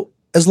 So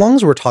as long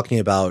as we're talking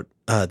about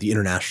the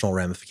international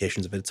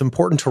ramifications of it, it's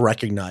important to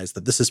recognize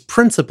that this is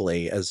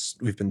principally, as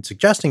we've been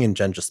suggesting and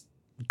Jen just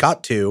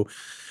got to,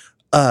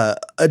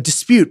 a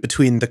dispute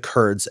between the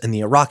Kurds and the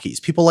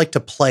Iraqis. People like to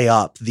play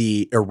up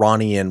the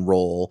Iranian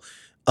role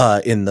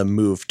in the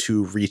move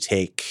to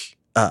retake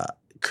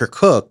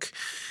Kirkuk.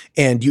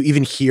 And you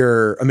even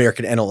hear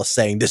American analysts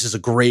saying this is a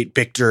great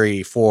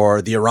victory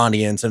for the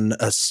Iranians and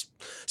a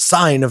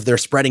sign of their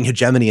spreading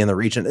hegemony in the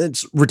region.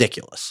 It's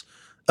ridiculous.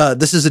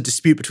 This is a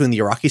dispute between the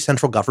Iraqi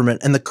central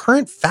government and the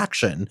current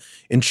faction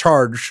in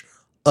charge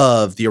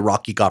of the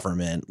Iraqi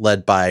government,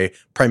 led by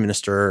Prime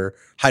Minister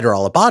Haider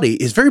al-Abadi,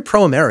 is very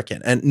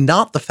pro-American and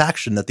not the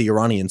faction that the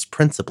Iranians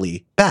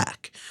principally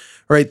back.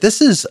 Right?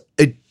 This is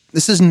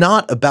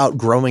not about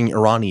growing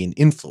Iranian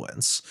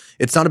influence.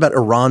 It's not about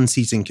Iran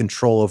seizing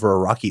control over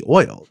Iraqi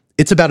oil.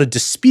 It's about a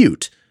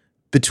dispute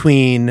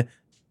between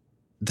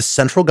the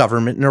central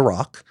government in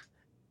Iraq,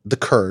 the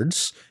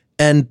Kurds,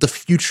 and the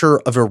future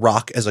of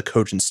Iraq as a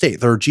cogent state.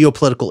 There are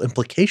geopolitical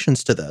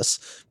implications to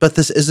this, but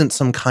this isn't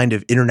some kind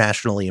of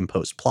internationally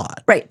imposed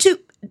plot. Right.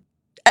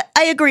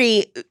 I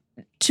agree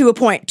to a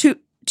point.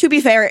 To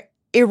be fair,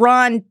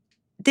 Iran,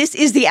 this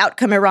is the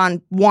outcome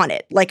Iran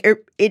wanted. Like,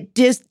 it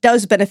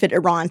does benefit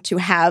Iran to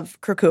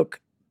have Kirkuk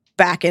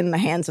back in the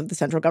hands of the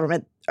central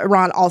government.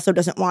 Iran also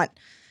doesn't want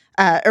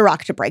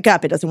Iraq to break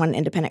up. It doesn't want an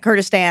independent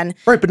Kurdistan.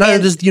 Right, but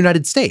neither does the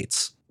United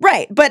States.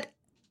 Right, but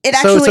it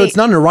actually... So it's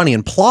not an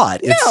Iranian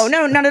plot.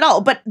 No, not at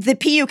all. But the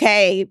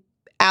PUK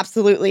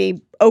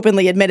absolutely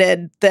openly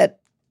admitted that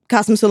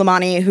Qasem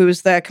Soleimani,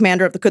 who's the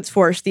commander of the Quds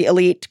Force, the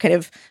elite kind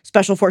of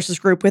special forces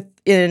group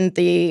within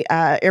the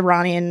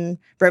Iranian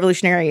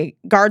Revolutionary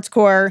Guards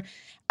Corps,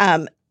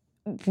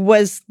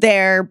 was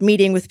there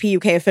meeting with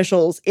PUK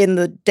officials in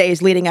the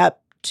days leading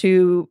up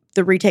to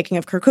the retaking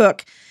of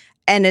Kirkuk,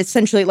 and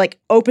essentially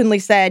openly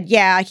said,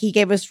 yeah, he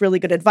gave us really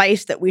good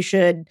advice that we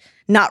should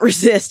not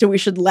resist and we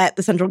should let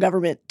the central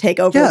government take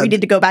over. Yeah. We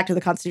need to go back to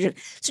the constitution.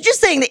 So just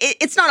saying that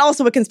it's not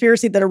also a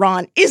conspiracy that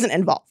Iran isn't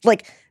involved.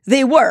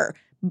 They were.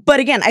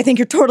 But again, I think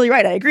you're totally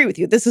right. I agree with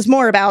you. This is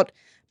more about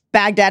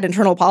Iraq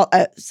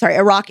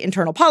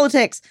internal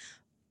politics.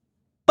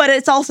 But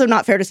it's also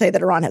not fair to say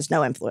that Iran has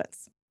no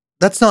influence.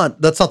 That's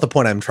not the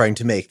point I'm trying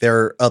to make.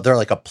 They're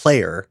like a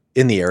player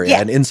in the area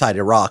and inside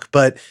Iraq,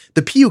 but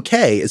the PUK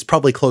is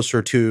probably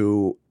closer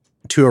to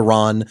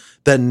Iran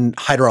than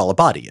Haider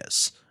al-Abadi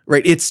is.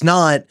 Right? It's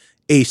not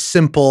a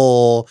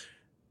simple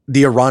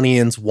the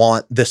Iranians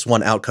want this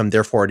one outcome,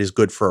 therefore it is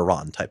good for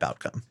Iran type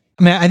outcome.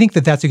 I mean, I think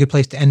that that's a good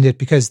place to end it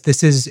because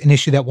this is an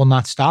issue that will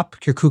not stop.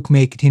 Kirkuk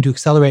may continue to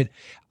accelerate.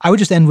 I would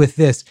just end with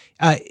this.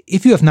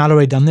 If you have not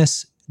already done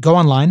this, go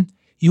online.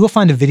 You will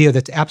find a video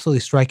that's absolutely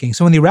striking.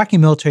 So when the Iraqi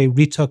military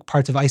retook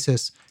parts of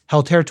ISIS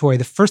held territory,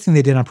 the first thing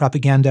they did on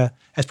propaganda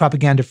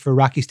for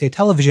Iraqi state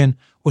television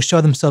was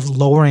show themselves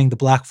lowering the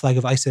black flag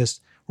of ISIS,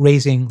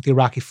 raising the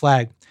Iraqi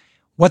flag.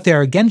 What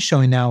they're again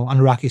showing now on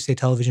Iraqi state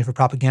television for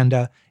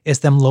propaganda is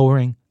them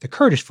lowering the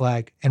Kurdish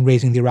flag and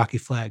raising the Iraqi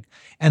flag.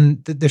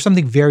 And there's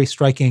something very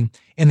striking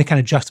in the kind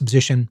of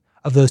juxtaposition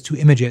of those two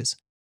images.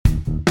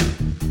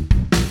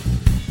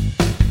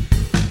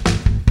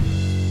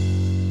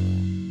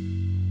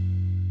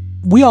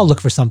 We all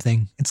look for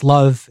something. It's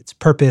love, it's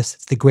purpose,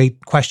 it's the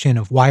great question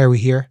of why are we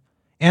here?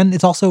 And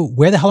it's also,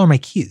 where the hell are my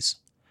keys?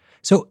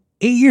 So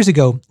 8 years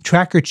ago,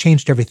 Tracker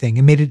changed everything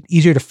and made it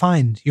easier to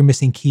find your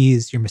missing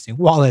keys, your missing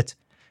wallet,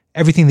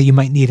 everything that you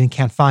might need and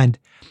can't find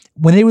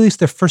when they released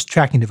their first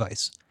tracking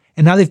device.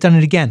 And now they've done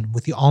it again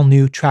with the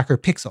all-new Tracker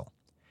Pixel.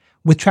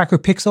 With Tracker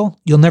Pixel,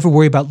 you'll never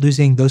worry about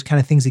losing those kind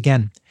of things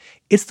again.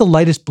 It's the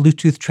lightest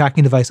Bluetooth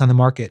tracking device on the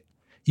market.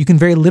 You can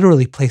very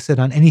literally place it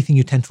on anything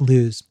you tend to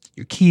lose.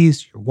 Your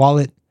keys, your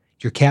wallet,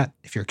 your cat,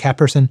 if you're a cat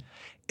person.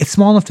 It's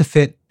small enough to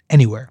fit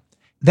anywhere.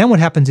 Then what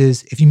happens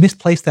is, if you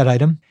misplace that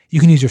item, you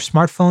can use your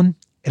smartphone,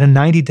 and a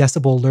 90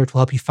 decibel alert will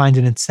help you find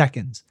it in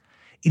seconds.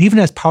 It even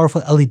has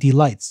powerful LED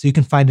lights, so you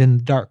can find it in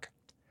the dark.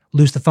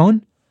 Lose the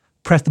phone?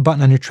 Press the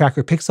button on your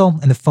Tracker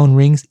Pixel, and the phone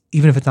rings,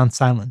 even if it's on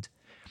silent.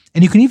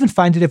 And you can even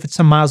find it if it's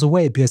some miles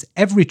away, because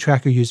every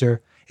Tracker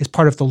user is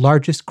part of the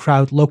largest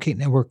crowd locate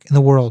network in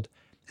the world.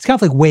 It's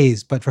kind of like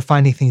Waze, but for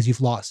finding things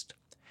you've lost.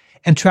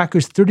 And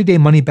Tracker's 30-day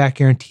money-back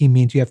guarantee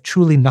means you have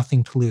truly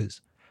nothing to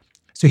lose.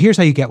 So here's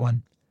how you get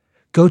one.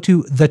 Go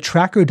to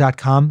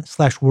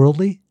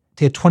thetracker.com/worldly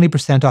to get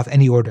 20% off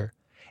any order.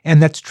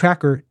 And that's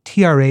Tracker,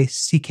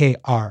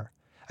 Trackr.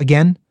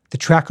 Again,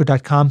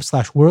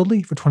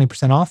 thetracker.com/worldly for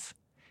 20% off.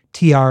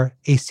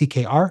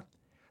 Trackr,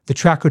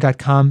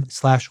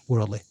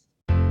 thetracker.com/worldly.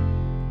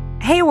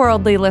 Hey,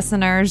 Worldly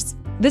listeners.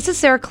 This is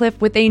Sarah Cliff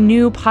with a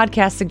new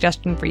podcast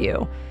suggestion for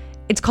you.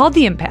 It's called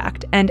The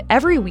Impact, and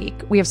every week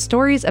we have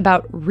stories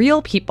about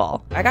real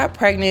people. I got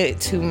pregnant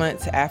 2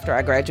 months after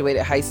I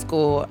graduated high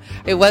school.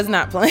 It was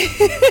not planned.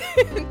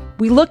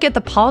 We look at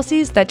the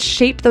policies that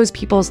shape those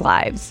people's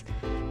lives.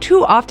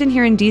 Too often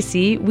here in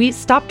DC, we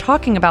stop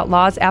talking about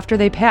laws after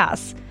they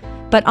pass.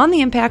 But on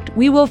The Impact,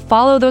 we will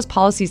follow those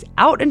policies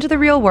out into the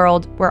real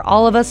world where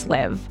all of us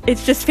live.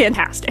 It's just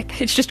fantastic.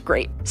 It's just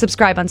great.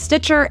 Subscribe on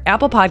Stitcher,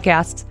 Apple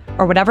Podcasts,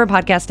 or whatever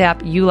podcast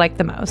app you like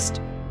the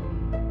most.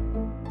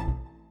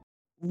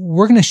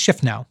 We're going to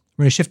shift now.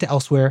 We're going to shift to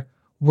elsewhere.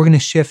 We're going to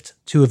shift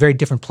to a very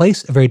different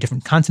place, a very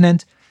different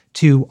continent,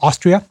 to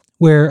Austria,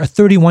 where a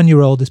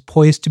 31-year-old is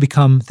poised to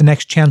become the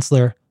next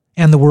chancellor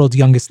and the world's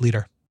youngest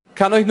leader.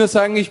 Kann euch nur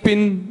sagen, ich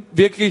bin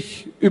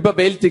wirklich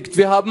überwältigt.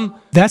 Wir haben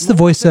That's the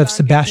voice of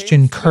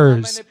Sebastian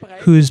Kurz,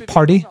 whose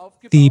party,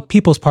 the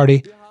People's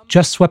Party,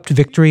 just swept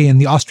victory in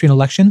the Austrian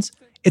elections.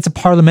 It's a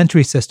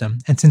parliamentary system,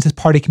 and since his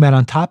party came out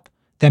on top,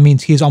 that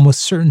means he is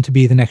almost certain to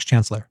be the next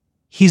chancellor.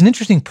 He's an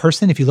interesting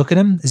person if you look at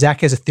him.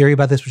 Zach has a theory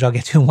about this, which I'll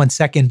get to in 1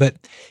 second, but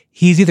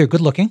he's either good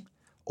looking,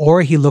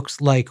 or he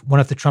looks like one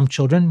of the Trump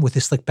children with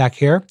his slick back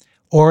hair,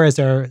 or as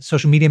our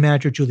social media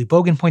manager, Julie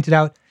Bogan, pointed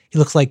out, he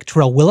looks like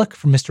Terrell Willick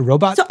from Mr.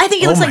 Robot. So I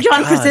think he looks like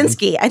John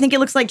Krasinski. I think it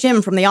looks like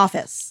Jim from The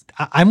Office.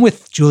 I'm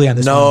with Julie on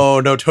this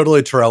one. No,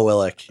 totally Terrell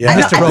Willick. Yeah,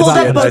 I pulled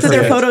up both of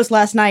their photos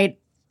last night.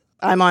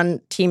 I'm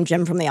on Team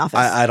Jim from The Office.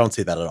 I don't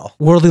see that at all.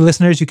 Worldly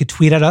listeners, you could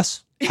tweet at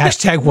us,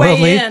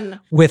 #Worldly,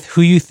 with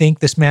who you think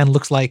this man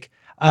looks like.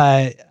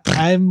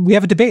 We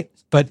have a debate,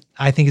 but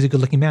I think he's a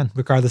good-looking man,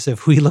 regardless of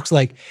who he looks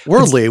like.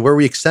 Worldly, where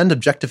we extend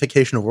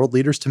objectification of world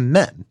leaders to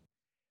men.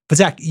 But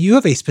Zach, you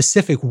have a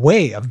specific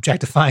way of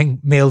objectifying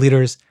male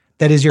leaders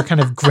that is your kind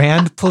of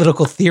grand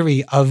political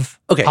theory of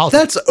politics.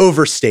 That's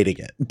overstating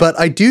it. But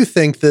I do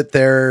think that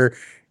there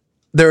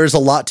is a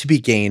lot to be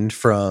gained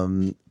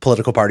from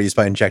political parties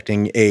by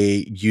injecting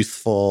a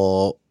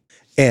youthful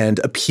and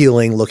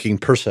appealing looking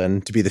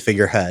person to be the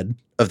figurehead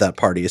of that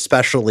party,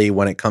 especially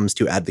when it comes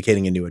to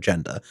advocating a new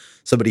agenda.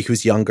 Somebody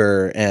who's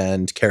younger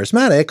and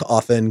charismatic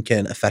often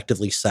can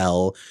effectively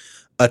sell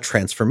a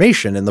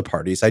transformation in the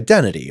party's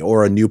identity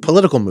or a new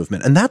political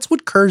movement. And that's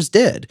what Kurz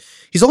did.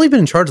 He's only been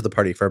in charge of the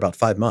party for about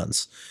 5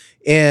 months.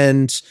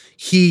 And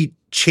he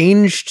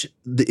changed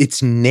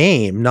its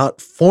name, not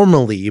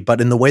formally,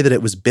 but in the way that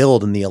it was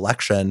billed in the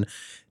election,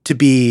 to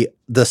be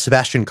the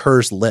Sebastian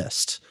Kurz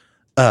list,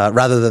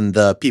 rather than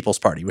the People's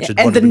Party, which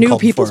and the new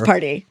People's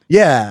Party.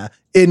 Yeah.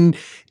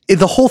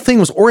 The whole thing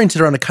was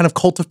oriented around a kind of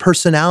cult of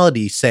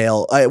personality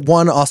sale.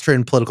 One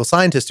Austrian political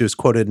scientist who was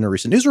quoted in a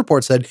recent news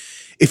report said,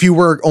 if you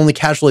were only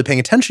casually paying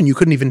attention, you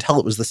couldn't even tell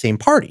it was the same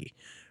party,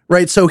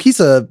 right? So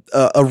he's a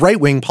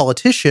right-wing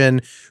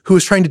politician who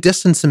is trying to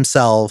distance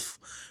himself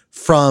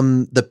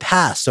from the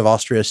past of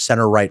Austria's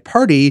center-right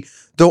party,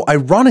 though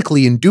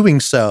ironically in doing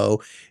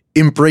so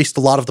embraced a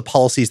lot of the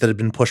policies that had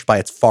been pushed by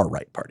its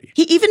far-right party.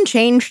 He even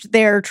changed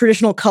their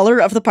traditional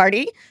color of the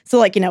party. So,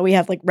 like, we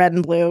have like red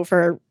and blue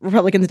for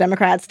Republicans and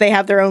Democrats. They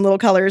have their own little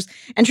colors.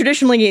 And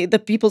traditionally, the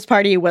People's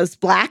Party was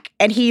black,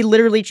 and he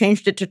literally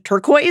changed it to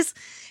turquoise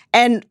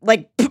and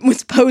like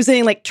was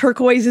posing like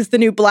turquoise is the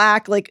new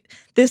black, like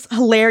this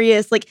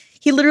hilarious, like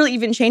he literally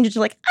even changed it to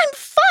like, I'm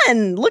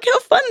fun. Look how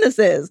fun this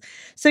is.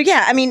 So,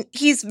 yeah, I mean,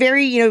 he's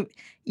very,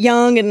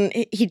 young, and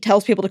he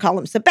tells people to call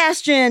him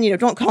Sebastian,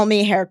 don't call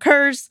me Herr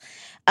Kurz.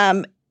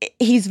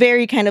 He's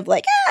very kind of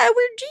like, I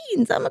wear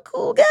jeans, I'm a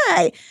cool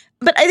guy.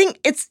 But I think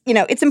it's,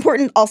 it's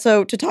important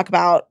also to talk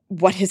about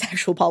what his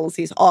actual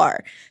policies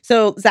are.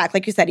 So, Zach,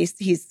 like you said,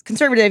 he's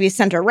conservative, he's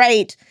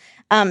center-right.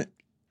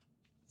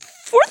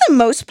 For the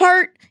most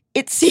part,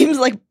 it seems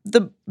like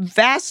the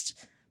vast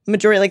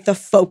majority, like the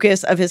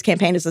focus of his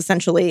campaign is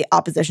essentially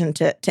opposition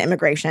to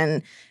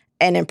immigration,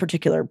 and in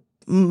particular,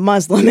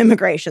 Muslim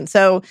immigration.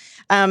 So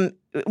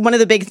one of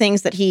the big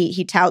things that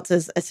he touts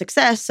as a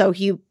success, so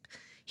he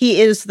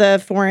is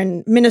the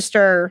foreign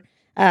minister.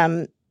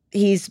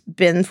 He's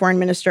been foreign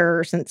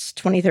minister since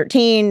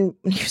 2013.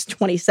 When he was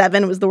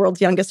 27, was the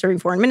world's youngest serving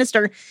foreign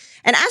minister.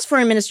 And as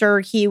foreign minister,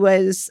 he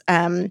was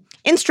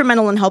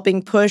instrumental in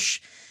helping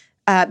push,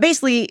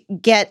 basically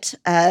get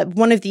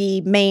one of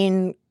the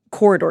main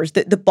corridors,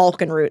 the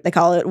Balkan route, they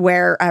call it,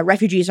 where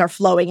refugees are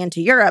flowing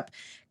into Europe,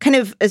 kind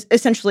of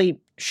essentially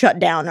shut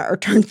down or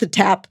turned the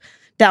tap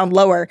down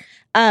lower.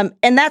 And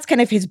that's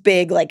kind of his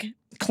big like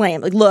claim.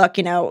 Like, look,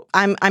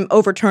 I'm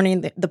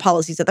overturning the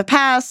policies of the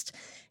past.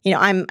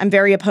 I'm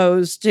very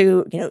opposed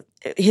to,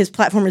 his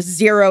platform is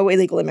zero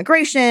illegal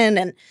immigration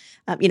and,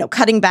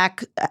 cutting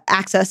back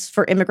access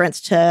for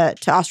immigrants to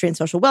Austrian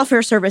social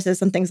welfare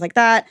services and things like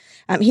that.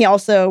 He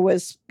also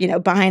was,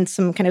 behind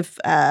some kind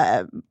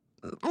of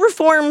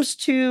reforms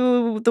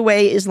to the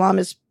way Islam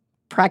is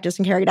practiced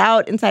and carried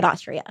out inside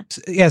Austria.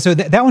 Yeah, so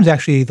that one's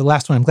actually the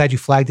last one. I'm glad you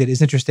flagged it.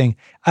 It's interesting.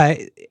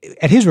 At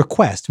his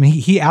request, I mean,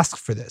 he asked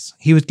for this.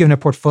 He was given a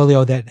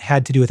portfolio that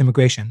had to do with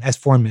immigration as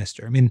foreign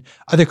minister. I mean,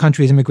 other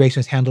countries, immigration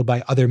is handled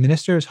by other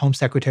ministers, home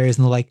secretaries,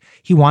 and the like.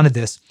 He wanted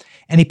this.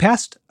 And he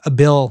passed a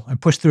bill and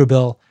pushed through a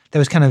bill that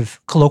was kind of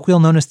colloquial,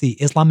 known as the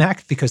Islam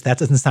Act, because that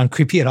doesn't sound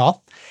creepy at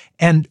all.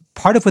 And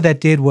part of what that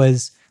did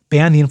was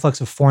ban the influx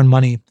of foreign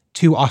money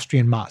to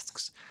Austrian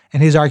mosques.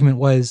 And his argument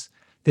was,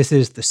 this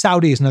is the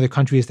Saudis and other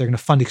countries, they're going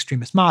to fund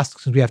extremist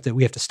mosques, and we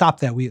have to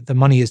stop that. The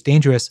money is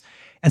dangerous.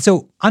 And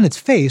so on its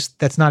face,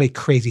 that's not a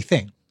crazy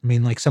thing. I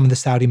mean, like some of the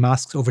Saudi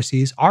mosques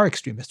overseas are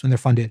extremist when they're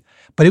funded.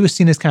 But it was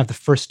seen as kind of the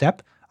first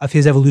step of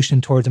his evolution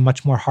towards a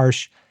much more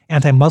harsh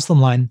anti-Muslim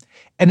line.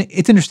 And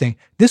it's interesting.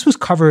 This was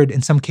covered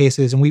in some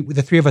cases, and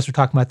the three of us were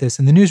talking about this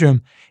in the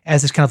newsroom,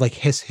 as this kind of like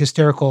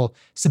hysterical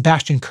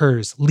Sebastian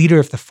Kurz,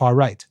 leader of the far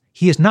right.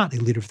 He is not a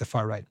leader of the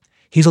far right.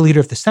 He's a leader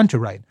of the center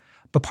right.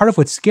 But part of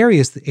what's scary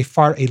is that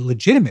a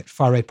legitimate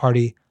far-right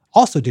party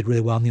also did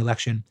really well in the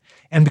election.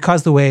 And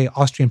because the way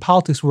Austrian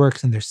politics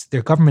works and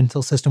their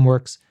governmental system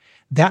works,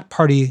 that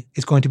party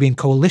is going to be in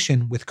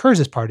coalition with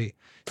Kurz's party.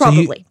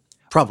 Probably.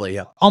 Probably,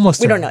 yeah.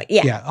 Almost we certainly. don't know.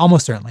 Yeah. Yeah,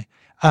 almost certainly.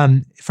 For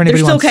anybody They're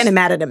still kind of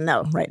mad at him,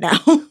 though, right now.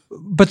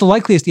 But the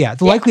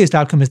likeliest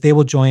outcome is they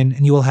will join,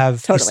 and you will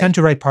have a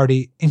center-right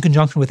party in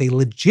conjunction with a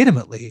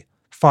legitimately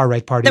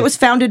far-right party. That was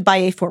founded by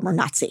a former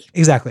Nazi.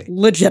 Exactly.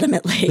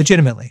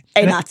 Legitimately.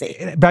 A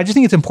Nazi. But I just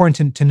think it's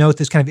important to note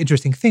this kind of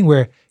interesting thing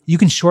where you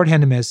can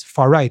shorthand him as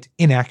far-right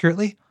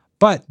inaccurately,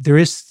 but there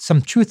is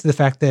some truth to the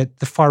fact that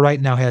the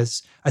far-right now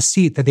has a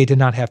seat that they did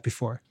not have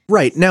before.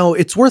 Right. Now,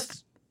 it's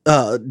worth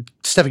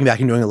stepping back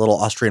and doing a little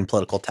Austrian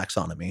political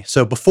taxonomy.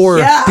 So before...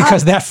 Yeah.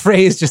 Because that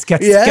phrase just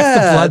gets the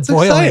blood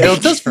boiling.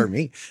 It does for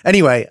me.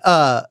 Anyway,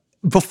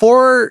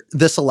 before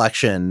this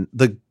election,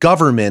 the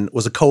government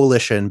was a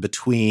coalition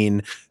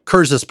between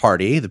Kurz's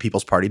party, the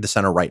People's Party, the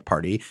center-right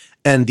party,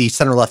 and the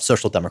center-left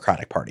Social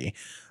Democratic Party.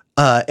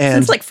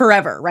 Since like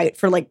forever, right?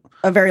 For like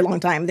a very long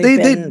time. They've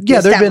been the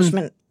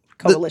establishment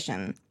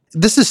coalition.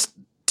 This is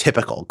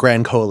typical.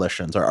 Grand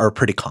coalitions are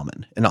pretty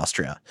common in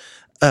Austria.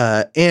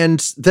 And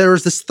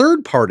there's this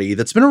third party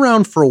that's been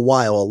around for a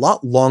while, a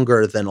lot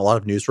longer than a lot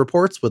of news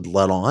reports would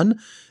let on.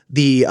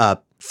 The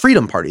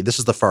Freedom Party. This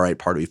is the far-right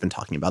party we've been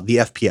talking about. The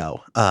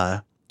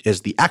FPO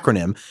is the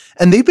acronym.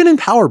 And they've been in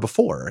power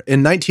before.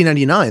 In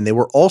 1999, they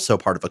were also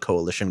part of a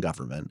coalition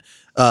government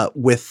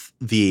with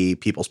the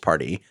People's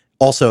Party.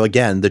 Also,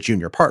 again, the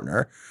junior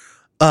partner.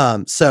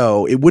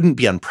 So it wouldn't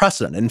be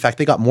unprecedented. In fact,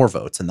 they got more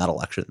votes in that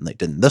election than they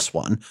did in this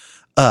one.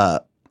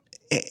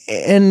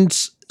 And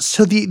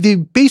so the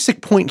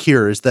basic point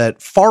here is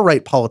that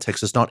far-right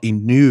politics is not a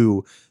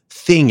new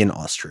thing in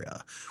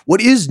Austria.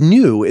 What is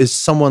new is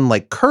someone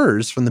like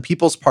Kurz from the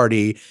People's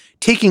Party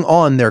taking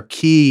on their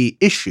key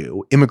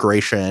issue,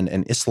 immigration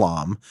and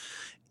Islam,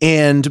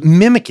 and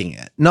mimicking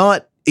it,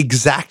 not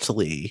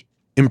exactly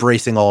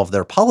embracing all of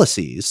their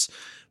policies,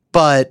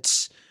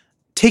 but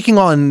taking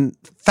on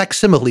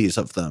facsimiles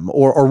of them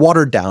or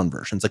watered down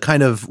versions, a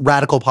kind of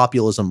radical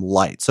populism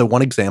light. So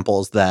one example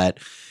is that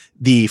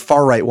the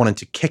far right wanted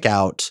to kick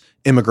out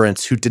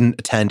immigrants who didn't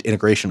attend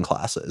integration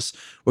classes.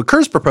 What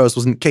Kurz proposed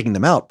wasn't kicking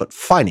them out, but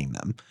fining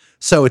them.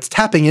 So it's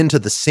tapping into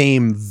the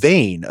same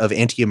vein of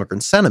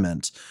anti-immigrant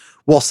sentiment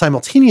while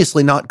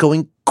simultaneously not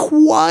going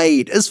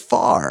quite as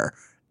far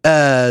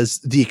as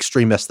the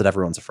extremists that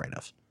everyone's afraid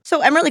of.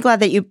 So I'm really glad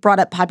that you brought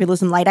up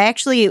populism light. I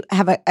actually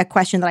have a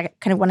question that I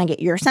kind of want to get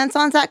your sense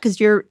on, Zach, because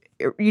you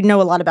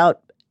know a lot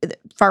about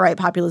far-right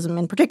populism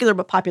in particular,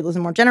 but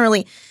populism more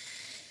generally.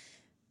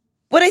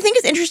 What I think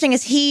is interesting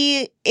is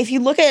if you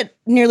look at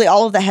nearly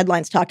all of the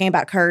headlines talking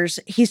about Kurz,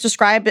 he's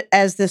described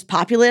as this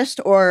populist,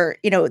 or,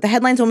 the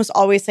headlines almost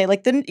always say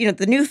like the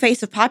new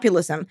face of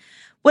populism.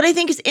 What I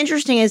think is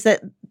interesting is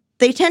that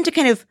they tend to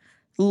kind of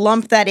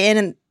lump that in,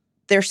 and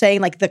they're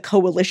saying like the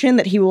coalition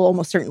that he will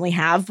almost certainly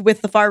have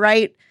with the far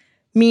right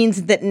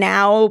means that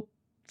now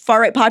far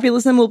right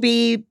populism will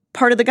be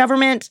part of the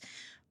government.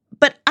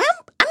 But I'm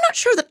not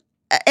sure that,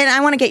 and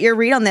I want to get your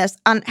read on this,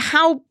 on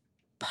how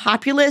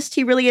populist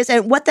he really is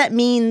and what that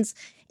means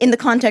in the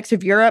context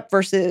of Europe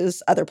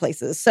versus other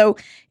places. So,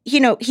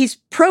 he's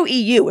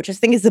pro-EU, which I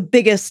think is the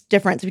biggest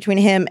difference between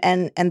him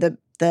and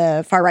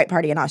the far-right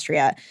party in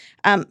Austria.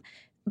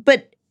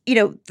 But,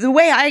 the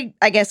way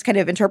I guess kind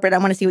of interpret, I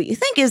want to see what you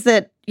think, is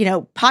that,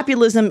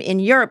 populism in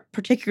Europe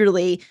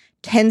particularly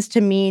tends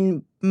to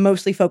mean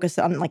mostly focused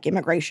on like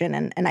immigration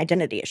and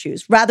identity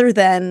issues rather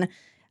than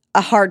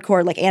a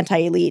hardcore, like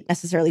anti-elite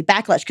necessarily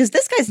backlash. Because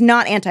this guy's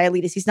not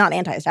anti-elitist. He's not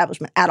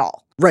anti-establishment at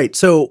all. Right.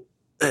 So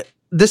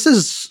this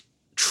is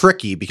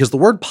tricky because the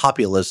word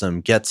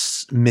populism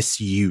gets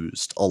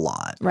misused a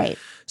lot. Right.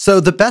 So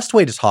the best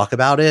way to talk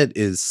about it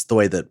is the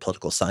way that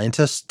political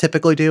scientists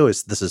typically do.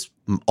 This is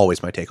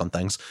always my take on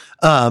things.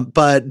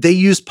 But they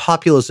use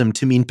populism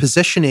to mean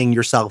positioning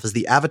yourself as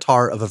the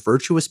avatar of a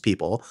virtuous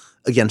people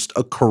against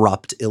a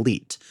corrupt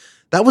elite.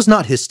 That was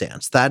not his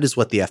stance. That is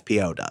what the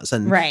FPO does.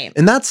 And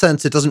in that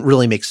sense, it doesn't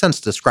really make sense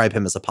to describe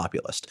him as a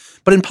populist.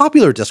 But in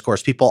popular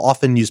discourse, people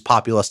often use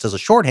populist as a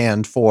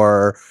shorthand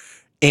for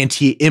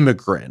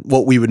anti-immigrant,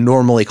 what we would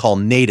normally call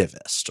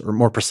nativist, or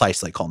more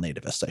precisely call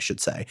nativist, I should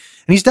say. And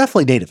he's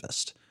definitely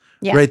nativist.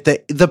 Yeah. Right?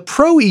 The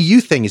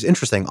pro-EU thing is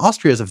interesting.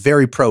 Austria is a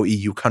very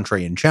pro-EU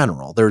country in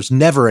general. There's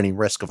never any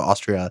risk of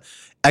Austria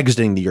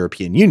exiting the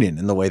European Union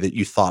in the way that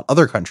you thought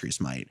other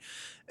countries might.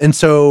 And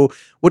so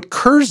what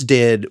Kurz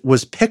did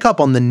was pick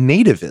up on the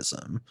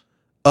nativism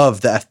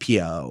of the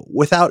FPO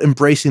without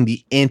embracing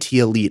the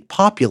anti-elite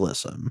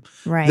populism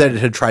that it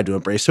had tried to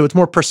embrace. So it's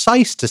more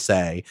precise to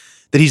say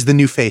that he's the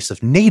new face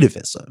of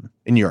nativism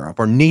in Europe,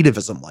 or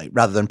nativism light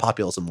rather than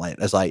populism light,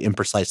 as I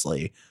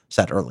imprecisely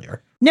said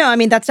earlier. No, I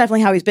mean, that's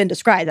definitely how he's been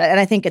described. And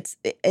I think it's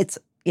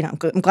I'm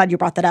glad you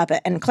brought that up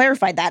and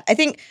clarified that. I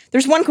think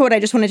there's one quote I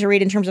just wanted to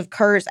read in terms of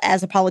Kurz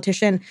as a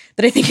politician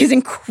that I think is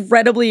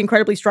incredibly,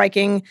 incredibly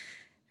striking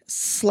 /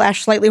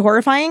 slightly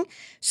horrifying.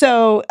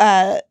 So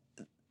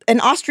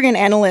an Austrian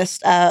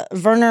analyst,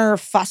 Werner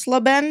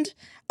Fasslebend,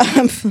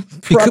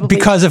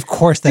 because of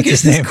course that's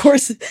his name. Of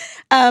course.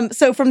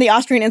 So from the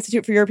Austrian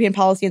Institute for European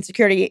Policy and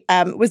Security,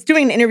 was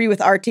doing an interview with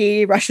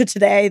RT, Russia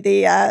Today,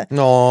 the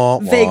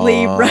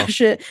vaguely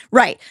Russia.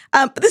 Right.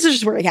 But this is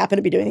just where he happened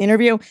to be doing the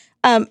interview.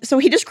 So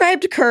he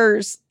described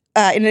Kurz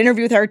in an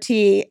interview with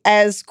RT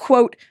as,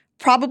 quote,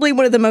 probably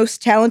one of the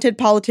most talented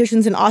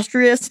politicians in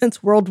Austria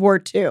since World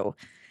War II.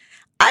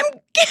 I'm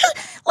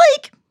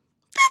like,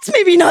 that's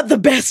maybe not the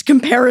best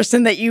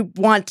comparison that you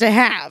want to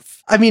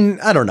have. I mean,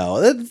 I don't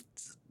know.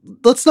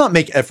 Let's not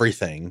make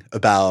everything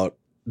about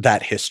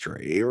that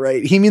history,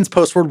 right? He means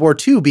post-World War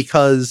II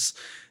because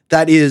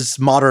that is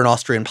modern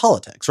Austrian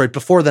politics, right?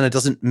 Before then, it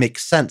doesn't make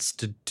sense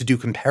to do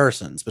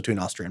comparisons between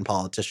Austrian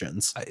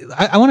politicians.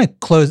 I want to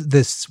close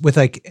this with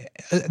I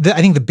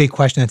think the big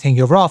question that's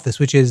hanging over all of this,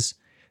 which is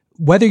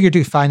whether you're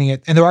defining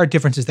it, and there are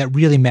differences that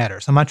really matter.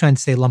 So I'm not trying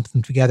to say lump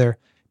them together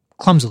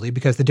clumsily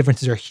because the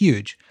differences are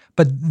huge.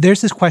 But there's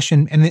this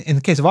question, and in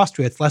the case of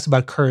Austria, it's less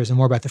about Kurz and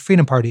more about the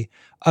Freedom Party,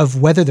 of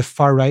whether the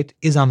far right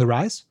is on the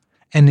rise.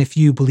 And if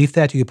you believe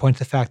that, you could point to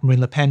the fact Marine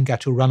Le Pen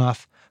got to a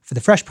runoff for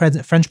the French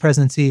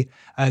presidency.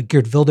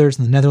 Geert Wilders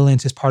in the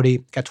Netherlands, his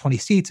party got 20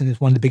 seats and is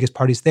one of the biggest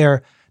parties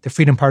there. The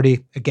Freedom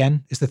Party,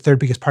 again, is the third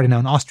biggest party now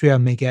in Austria,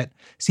 may get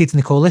seats in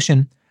the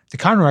coalition. The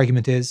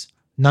counter-argument is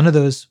none of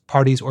those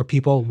parties or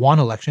people won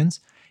elections,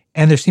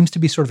 and there seems to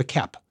be sort of a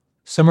cap.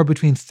 Somewhere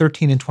between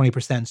 13 and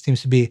 20%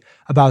 seems to be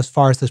about as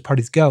far as those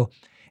parties go.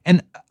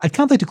 And I'd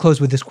kind of like to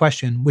close with this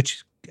question,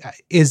 which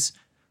is,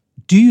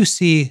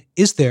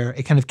 is there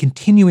a kind of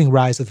continuing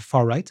rise of the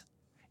far right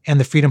and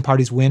the Freedom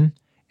Party's win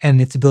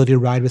and its ability to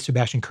ride with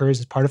Sebastian Kurz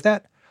as part of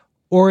that?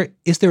 Or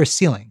is there a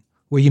ceiling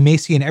where you may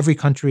see in every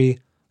country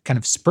kind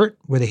of spurt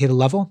where they hit a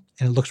level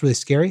and it looks really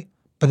scary,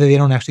 but they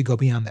don't actually go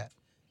beyond that?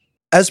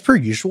 As per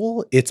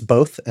usual, it's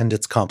both and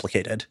it's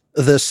complicated.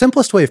 The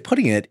simplest way of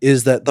putting it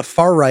is that the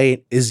far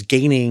right is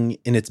gaining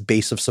in its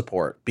base of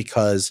support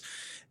because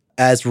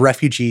as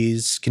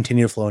refugees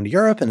continue to flow into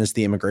Europe and as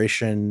the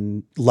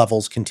immigration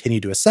levels continue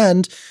to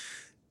ascend,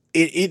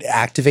 it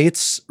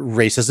activates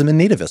racism and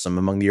nativism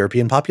among the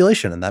European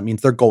population, and that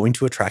means they're going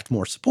to attract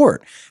more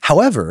support.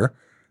 However,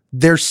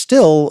 there's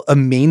still a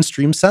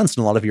mainstream sense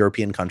in a lot of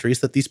European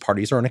countries that these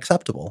parties are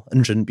unacceptable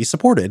and shouldn't be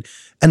supported.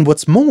 And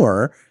what's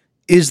more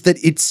is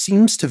that it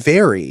seems to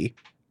vary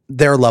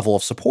their level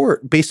of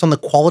support based on the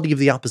quality of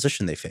the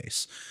opposition they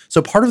face.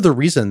 So part of the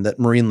reason that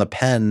Marine Le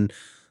Pen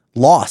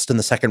lost in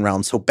the second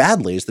round so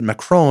badly is that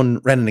Macron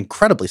ran an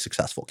incredibly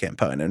successful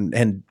campaign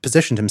and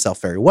positioned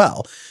himself very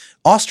well.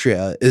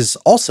 Austria is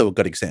also a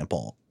good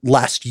example.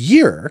 Last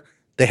year,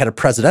 they had a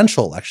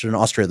presidential election. In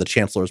Austria, the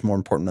chancellor is more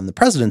important than the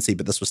presidency,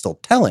 but this was still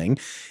telling.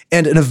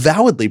 And an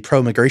avowedly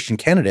pro-migration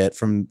candidate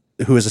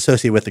who is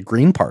associated with the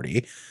Green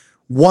Party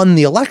won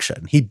the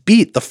election. He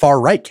beat the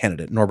far-right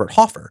candidate, Norbert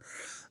Hofer.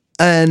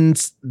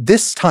 And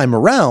this time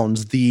around,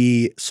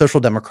 the Social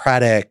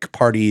Democratic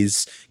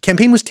Party's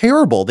campaign was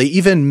terrible. They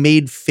even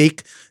made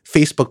fake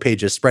Facebook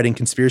pages spreading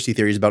conspiracy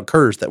theories about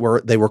Kurds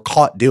that they were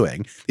caught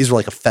doing. These were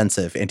like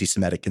offensive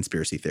anti-Semitic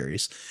conspiracy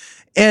theories.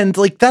 And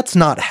like, that's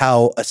not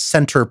how a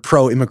center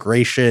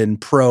pro-immigration,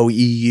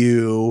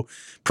 pro-EU,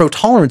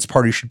 pro-tolerance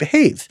party should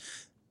behave.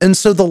 And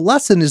so the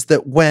lesson is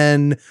that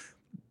when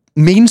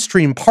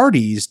mainstream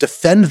parties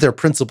defend their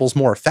principles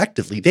more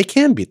effectively, they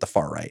can beat the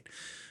far right.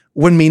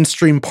 When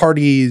mainstream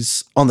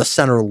parties on the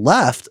center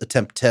left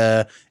attempt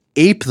to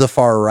ape the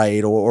far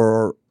right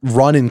or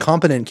run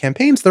incompetent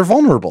campaigns, they're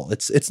vulnerable.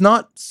 It's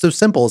not so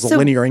simple as a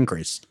linear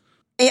increase.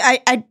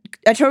 I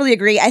totally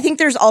agree. I think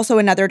there's also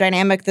another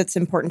dynamic that's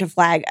important to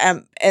flag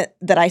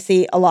that I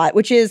see a lot,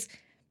 which is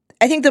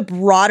I think the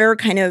broader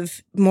kind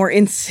of more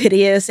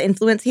insidious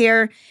influence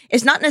here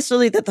is not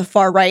necessarily that the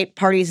far right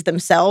parties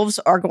themselves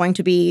are going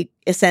to be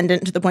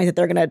ascendant to the point that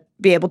they're going to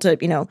be able to,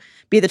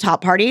 be the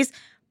top parties,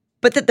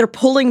 but that they're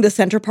pulling the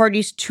center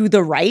parties to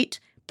the right,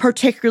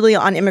 particularly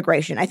on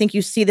immigration. I think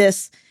you see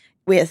this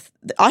with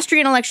the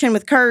Austrian election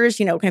with Kurz,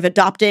 kind of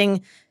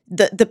adopting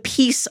the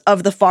piece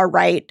of the far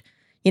right,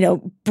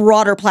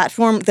 broader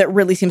platform that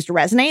really seems to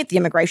resonate, the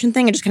immigration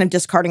thing, and just kind of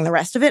discarding the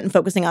rest of it and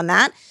focusing on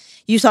that.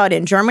 You saw it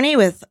in Germany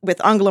with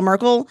Angela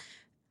Merkel,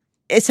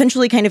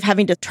 essentially kind of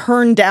having to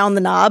turn down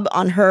the knob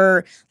on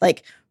her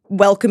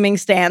welcoming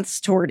stance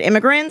toward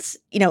immigrants,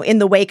 in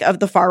the wake of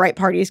the far right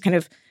parties kind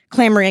of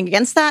clamoring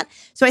against that.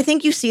 So I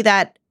think you see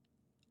that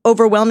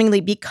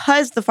overwhelmingly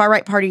because the far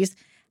right parties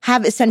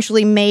have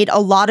essentially made a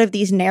lot of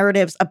these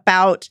narratives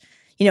about,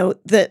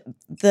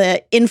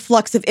 the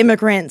influx of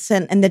immigrants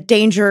and the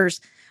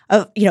dangers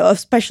of,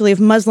 especially of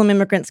Muslim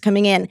immigrants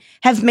coming in,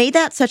 have made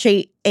that such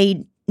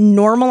a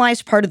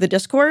normalized part of the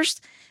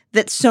discourse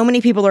that so many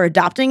people are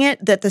adopting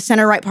it that the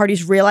center right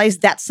parties realize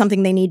that's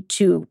something they need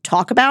to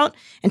talk about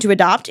and to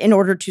adopt in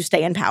order to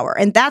stay in power.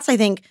 And that's, I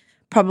think,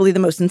 probably the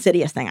most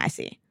insidious thing I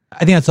see. I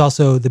think that's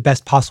also the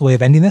best possible way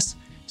of ending this.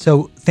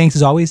 So thanks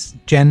as always,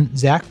 Jen,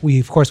 Zach. We,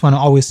 of course, want to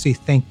always say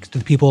thanks to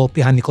the people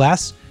behind the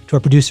glass, to our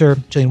producer,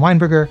 Jillian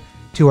Weinberger,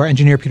 to our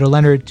engineer, Peter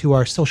Leonard, to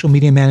our social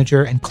media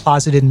manager and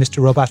closeted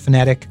Mr. Robot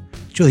fanatic,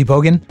 Julie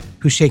Bogan,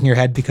 who's shaking her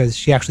head because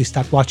she actually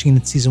stopped watching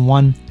in season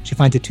 1. She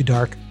finds it too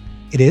dark.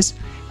 It is.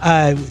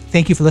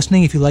 Thank you for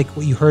listening. If you like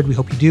what you heard, we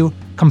hope you do.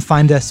 Come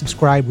find us,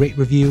 subscribe, rate,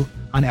 review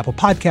on Apple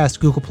Podcasts,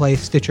 Google Play,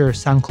 Stitcher,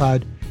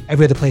 SoundCloud,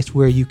 every other place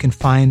where you can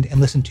find and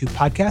listen to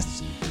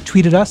podcasts.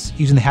 Tweet at us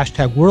using the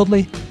hashtag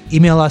Worldly.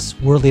 Email us,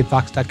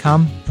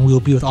 worldly@vox.com, and we will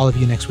be with all of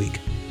you next week.